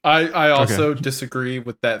 I also disagree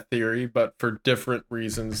with that theory, but for different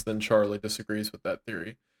reasons than Charlie disagrees with that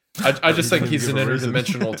theory. I just think he's an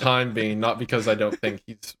interdimensional time being, not because I don't think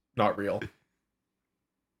he's not real.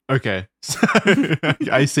 Okay. So,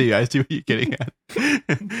 I see what you're getting at.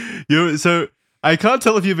 So I can't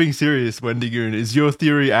tell if you're being serious, Wendy Goon. Is your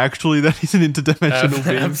theory actually that he's an interdimensional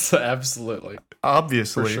being? Absolutely.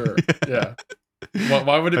 Obviously. For sure. Yeah.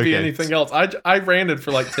 Why would it be anything else? I ranted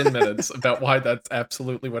for like 10 minutes about why that's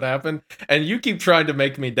absolutely what happened, and you keep trying to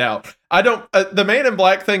make me doubt. I don't. The Man in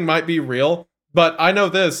Black thing might be real, but I know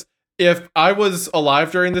this. If I was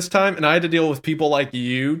alive during this time and I had to deal with people like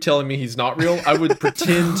you telling me he's not real, I would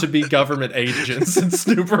pretend to be government agents and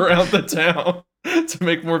snoop around the town to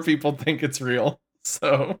make more people think it's real.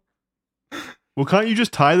 So, well, can't you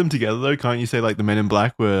just tie them together though? Can't you say like the Men in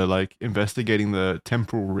Black were like investigating the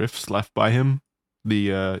temporal rifts left by him,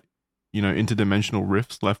 the interdimensional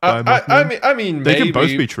rifts left by Mothman? I mean, they maybe. can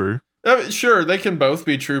both be true. Sure, they can both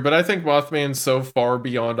be true, but I think Mothman's so far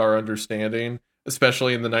beyond our understanding.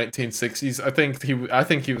 Especially in the 1960s, I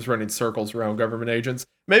think he was running circles around government agents.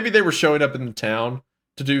 Maybe they were showing up in the town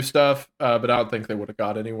to do stuff, but I don't think they would have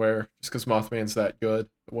got anywhere just because Mothman's that good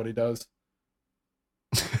at what he does.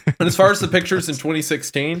 And as far as the pictures in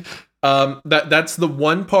 2016, that's the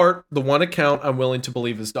one account I'm willing to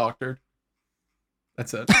believe is doctored.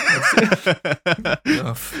 That's it.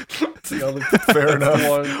 Enough. Fair enough.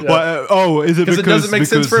 One, yeah. Well, is it because it doesn't make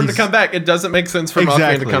sense for him to come back? It doesn't make sense for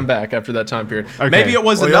Mothman to come back after that time period. Okay. Maybe it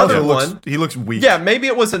was another one. He looks weak. Yeah, maybe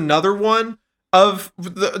it was another one of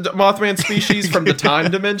the Mothman species from the time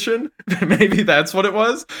dimension. Maybe that's what it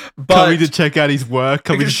was. But coming to check out his work,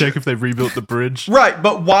 coming to check if they've rebuilt the bridge. Right,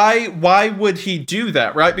 but why would he do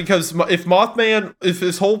that, right? Because if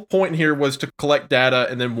his whole point here was to collect data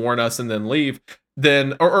and then warn us and then leave,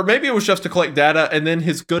 then or maybe it was just to collect data and then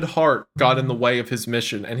his good heart got in the way of his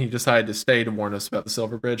mission and he decided to stay to warn us about the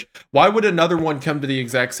Silver Bridge. Why would another one come to the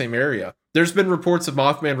exact same area? There's been reports of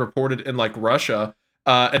Mothman reported in like Russia,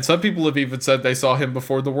 and some people have even said they saw him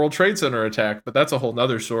before the World Trade Center attack, but that's a whole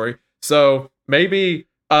nother story. So maybe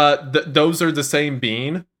those are the same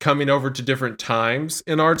being coming over to different times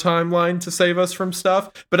in our timeline to save us from stuff.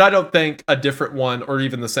 But I don't think a different one or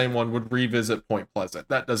even the same one would revisit Point Pleasant.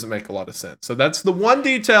 That doesn't make a lot of sense. So that's the one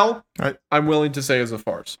detail I'm willing to say is a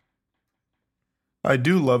farce. I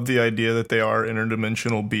do love the idea that they are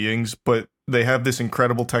interdimensional beings, but they have this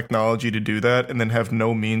incredible technology to do that and then have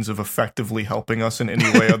no means of effectively helping us in any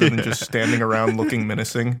way other than just standing around looking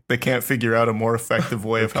menacing. They can't figure out a more effective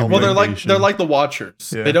way of helping. Well, they're like the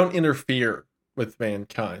Watchers. Yeah. They don't interfere with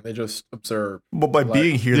mankind. They just observe. But by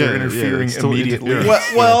being here, they're interfering immediately.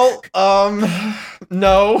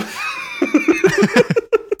 No.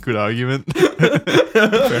 Good argument.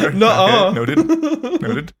 Fair. No.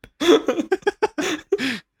 Noted.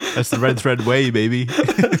 That's the red thread way, baby.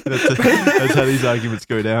 That's how these arguments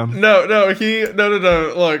go down. No. Look,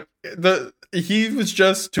 he was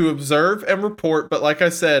just to observe and report, but like I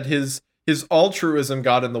said, his altruism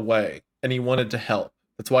got in the way, and he wanted to help.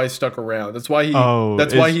 That's why he stuck around. That's why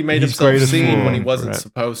he made himself seen when he wasn't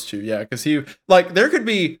supposed to. Yeah, because there could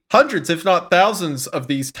be hundreds, if not thousands, of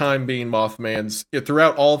these time being Mothmans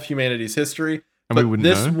throughout all of humanity's history. But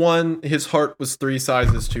this one, his heart was 3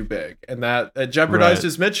 sizes too big, and that jeopardized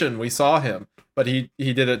his mission. We saw him, but he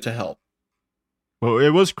did it to help. Well, it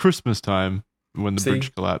was Christmas time when the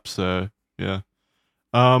bridge collapsed, so yeah.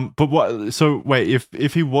 But what? So wait,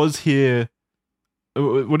 if he was here,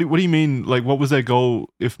 what do you mean? Like, what was their goal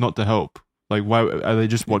if not to help? Like, why are they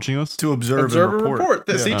just watching us? To observe and report.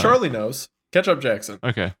 Yeah. See, Charlie knows. Catch up, Jackson.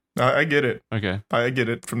 Okay. I get it. Okay. I get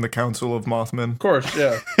it from the Council of Mothman. Of course,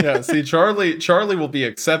 yeah. Yeah. See, Charlie will be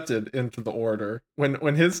accepted into the order.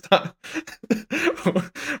 When his time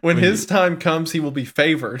his time comes, he will be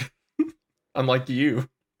favored. Unlike you.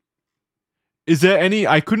 Is there any?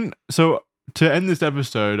 I couldn't. So to end this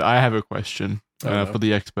episode, I have a question for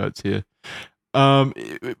the experts here.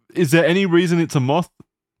 Is there any reason it's a moth?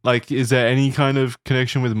 Like, is there any kind of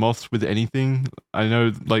connection with moths with anything? I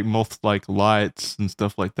know, like, moths like lights and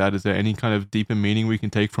stuff like that. Is there any kind of deeper meaning we can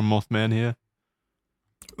take from Mothman here?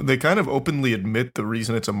 They kind of openly admit the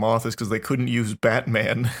reason it's a moth is because they couldn't use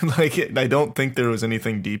Batman. I don't think there was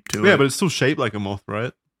anything deep to it. Yeah, but it's still shaped like a moth,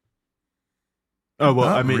 right? Oh, well,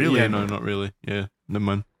 Not I mean, really. yeah, no, not really. Yeah, never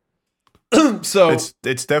mind. So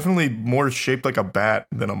it's definitely more shaped like a bat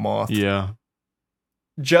than a moth. Yeah.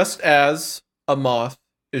 just as a moth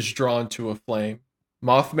is drawn to a flame,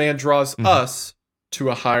 Mothman draws us to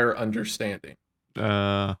a higher understanding.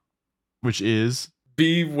 Which is?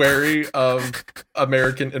 Be wary of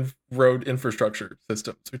American road infrastructure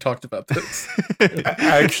systems. We talked about this.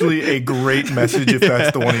 Actually, a great message if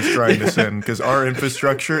that's the one he's trying to send, because our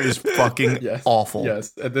infrastructure is fucking awful.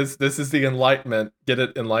 Yes, and this is the enlightenment. Get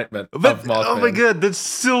it, enlightenment But, of Mothman. oh my god, that's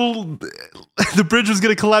still... The bridge was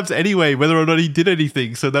going to collapse anyway, whether or not he did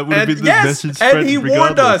anything, so that would have been the message spread and he regardless.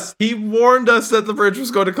 warned us. He warned us that the bridge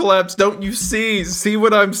was going to collapse. Don't you see? See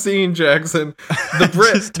what I'm seeing, Jackson?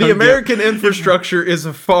 The American infrastructure is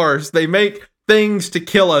a farce. They make things to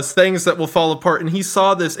kill us, things that will fall apart. And he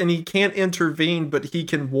saw this, and he can't intervene, but he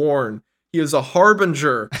can warn. He is a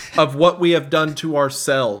harbinger of what we have done to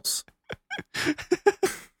ourselves.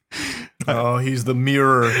 Oh, he's the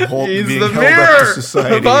mirror He's being the held mirror up to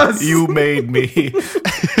society. of us. You made me.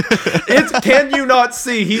 Can you not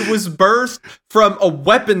see? He was birthed from a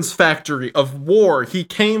weapons factory of war. He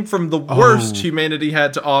came from the worst humanity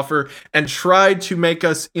had to offer and tried to make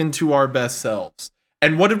us into our best selves.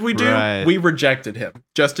 And what did we do? Right. We rejected him,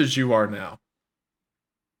 just as you are now.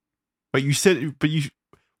 But you said...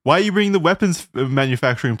 Why are you bringing the weapons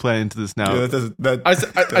manufacturing plant into this now? Yeah, I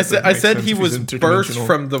said he was birthed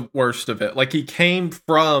from the worst of it. Like, he came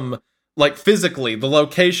from, like, physically, the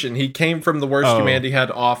location. He came from the worst humanity had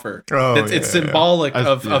to offer. It's symbolic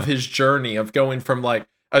of his journey of going from, like,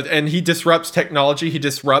 and he disrupts technology. He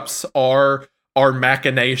disrupts our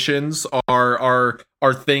machinations, our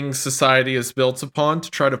things society is built upon to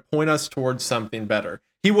try to point us towards something better.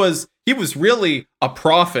 He was really a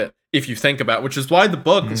prophet, if you think about it, which is why the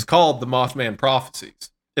book is called The Mothman Prophecies.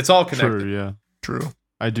 It's all connected. True, yeah. True.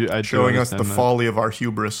 I do Showing us the understand that. folly of our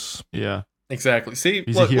hubris. Yeah. Exactly. See,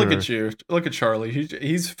 He's look a hero. at you. Look at Charlie.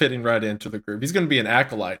 He's fitting right into the group. He's going to be an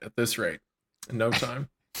acolyte at this rate in no time.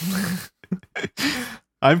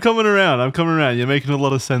 I'm coming around. You're making a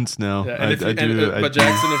lot of sense now. Yeah, but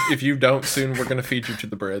Jackson, if you don't soon, we're going to feed you to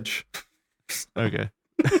the bridge. Okay.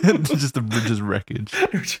 Just the bridge's wreckage.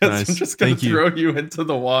 I'm just going to throw you into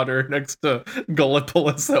the water next to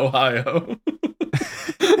Gallipolis, Ohio.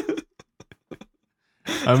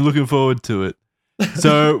 I'm looking forward to it.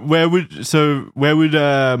 So where would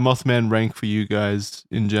Mothman rank for you guys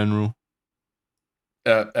in general?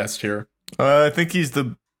 S tier. I think he's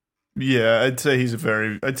I'd say he's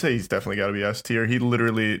definitely got to be S tier. He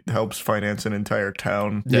literally helps finance an entire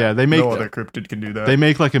town. Yeah, they make no other cryptid can do that. They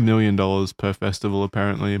make like $1 million per festival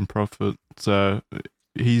apparently in profit. So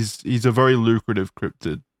he's a very lucrative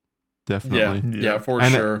cryptid, definitely. Yeah, for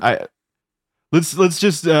And sure. Let's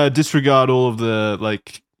just disregard all of the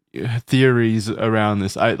like theories around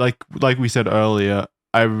this. I like we said earlier,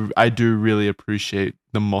 I do really appreciate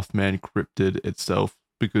the Mothman cryptid itself,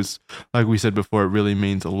 because like we said before, it really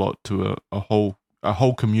means a lot to a whole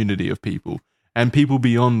community of people, and people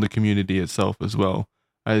beyond the community itself as well.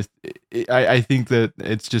 I think that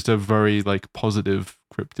it's just a very like positive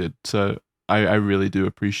cryptid, so I really do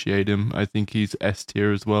appreciate him. I think he's S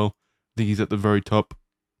tier as well. I think he's at the very top.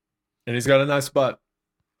 And he's got a nice butt.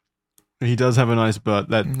 He does have a nice butt.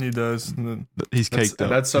 That He does. he's caked up.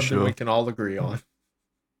 That's for something sure. we can all agree on.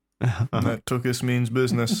 That Tookus means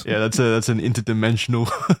business. Yeah, that's an interdimensional.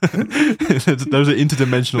 Those are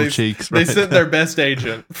interdimensional cheeks. They Right sent there. their best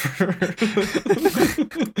agent for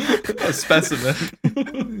a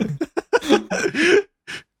specimen.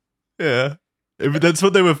 Yeah, that's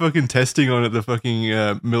what they were fucking testing on at the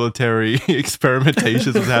fucking military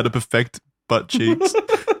experimentations, was how to perfect butt cheeks.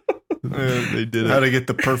 They did How it. to get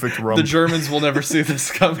the perfect rump. The Germans will never see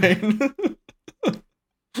this coming.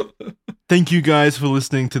 Thank you guys for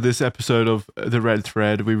listening to this episode of The Red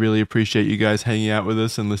Thread. We really appreciate you guys hanging out with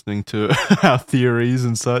us and listening to our theories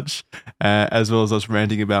and such, as well as us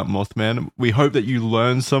ranting about Mothman. We hope that you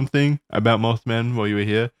learned something about Mothman while you were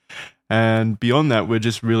here. And beyond that, we're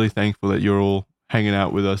just really thankful that you're all hanging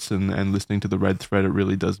out with us and listening to The Red Thread. It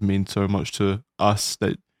really does mean so much to us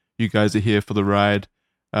that you guys are here for the ride.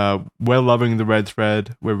 We're loving The Red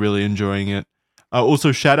Thread. We're really enjoying it.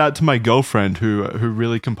 Also, shout out to my girlfriend who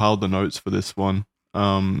really compiled the notes for this one.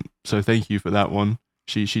 So thank you for that one.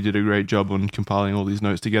 She did a great job on compiling all these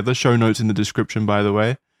notes together. Show notes in the description, by the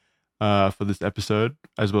way, for this episode,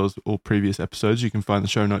 as well as all previous episodes. You can find the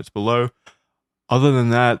show notes below. Other than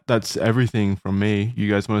that, that's everything from me.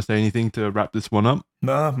 You guys want to say anything to wrap this one up?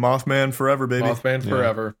 Nah, Mothman forever, baby. Mothman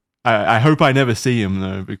forever. I hope I never see him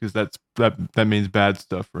though, because that means bad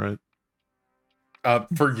stuff, right?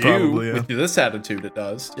 For you, Probably, yeah. with this attitude, it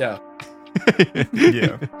does. Yeah.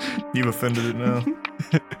 Yeah, you've offended it now.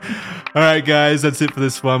 All right, guys, that's it for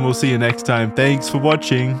this one. We'll see you next time. Thanks for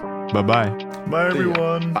watching. Bye-bye. Bye,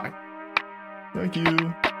 everyone. Bye. Thank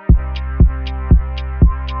you.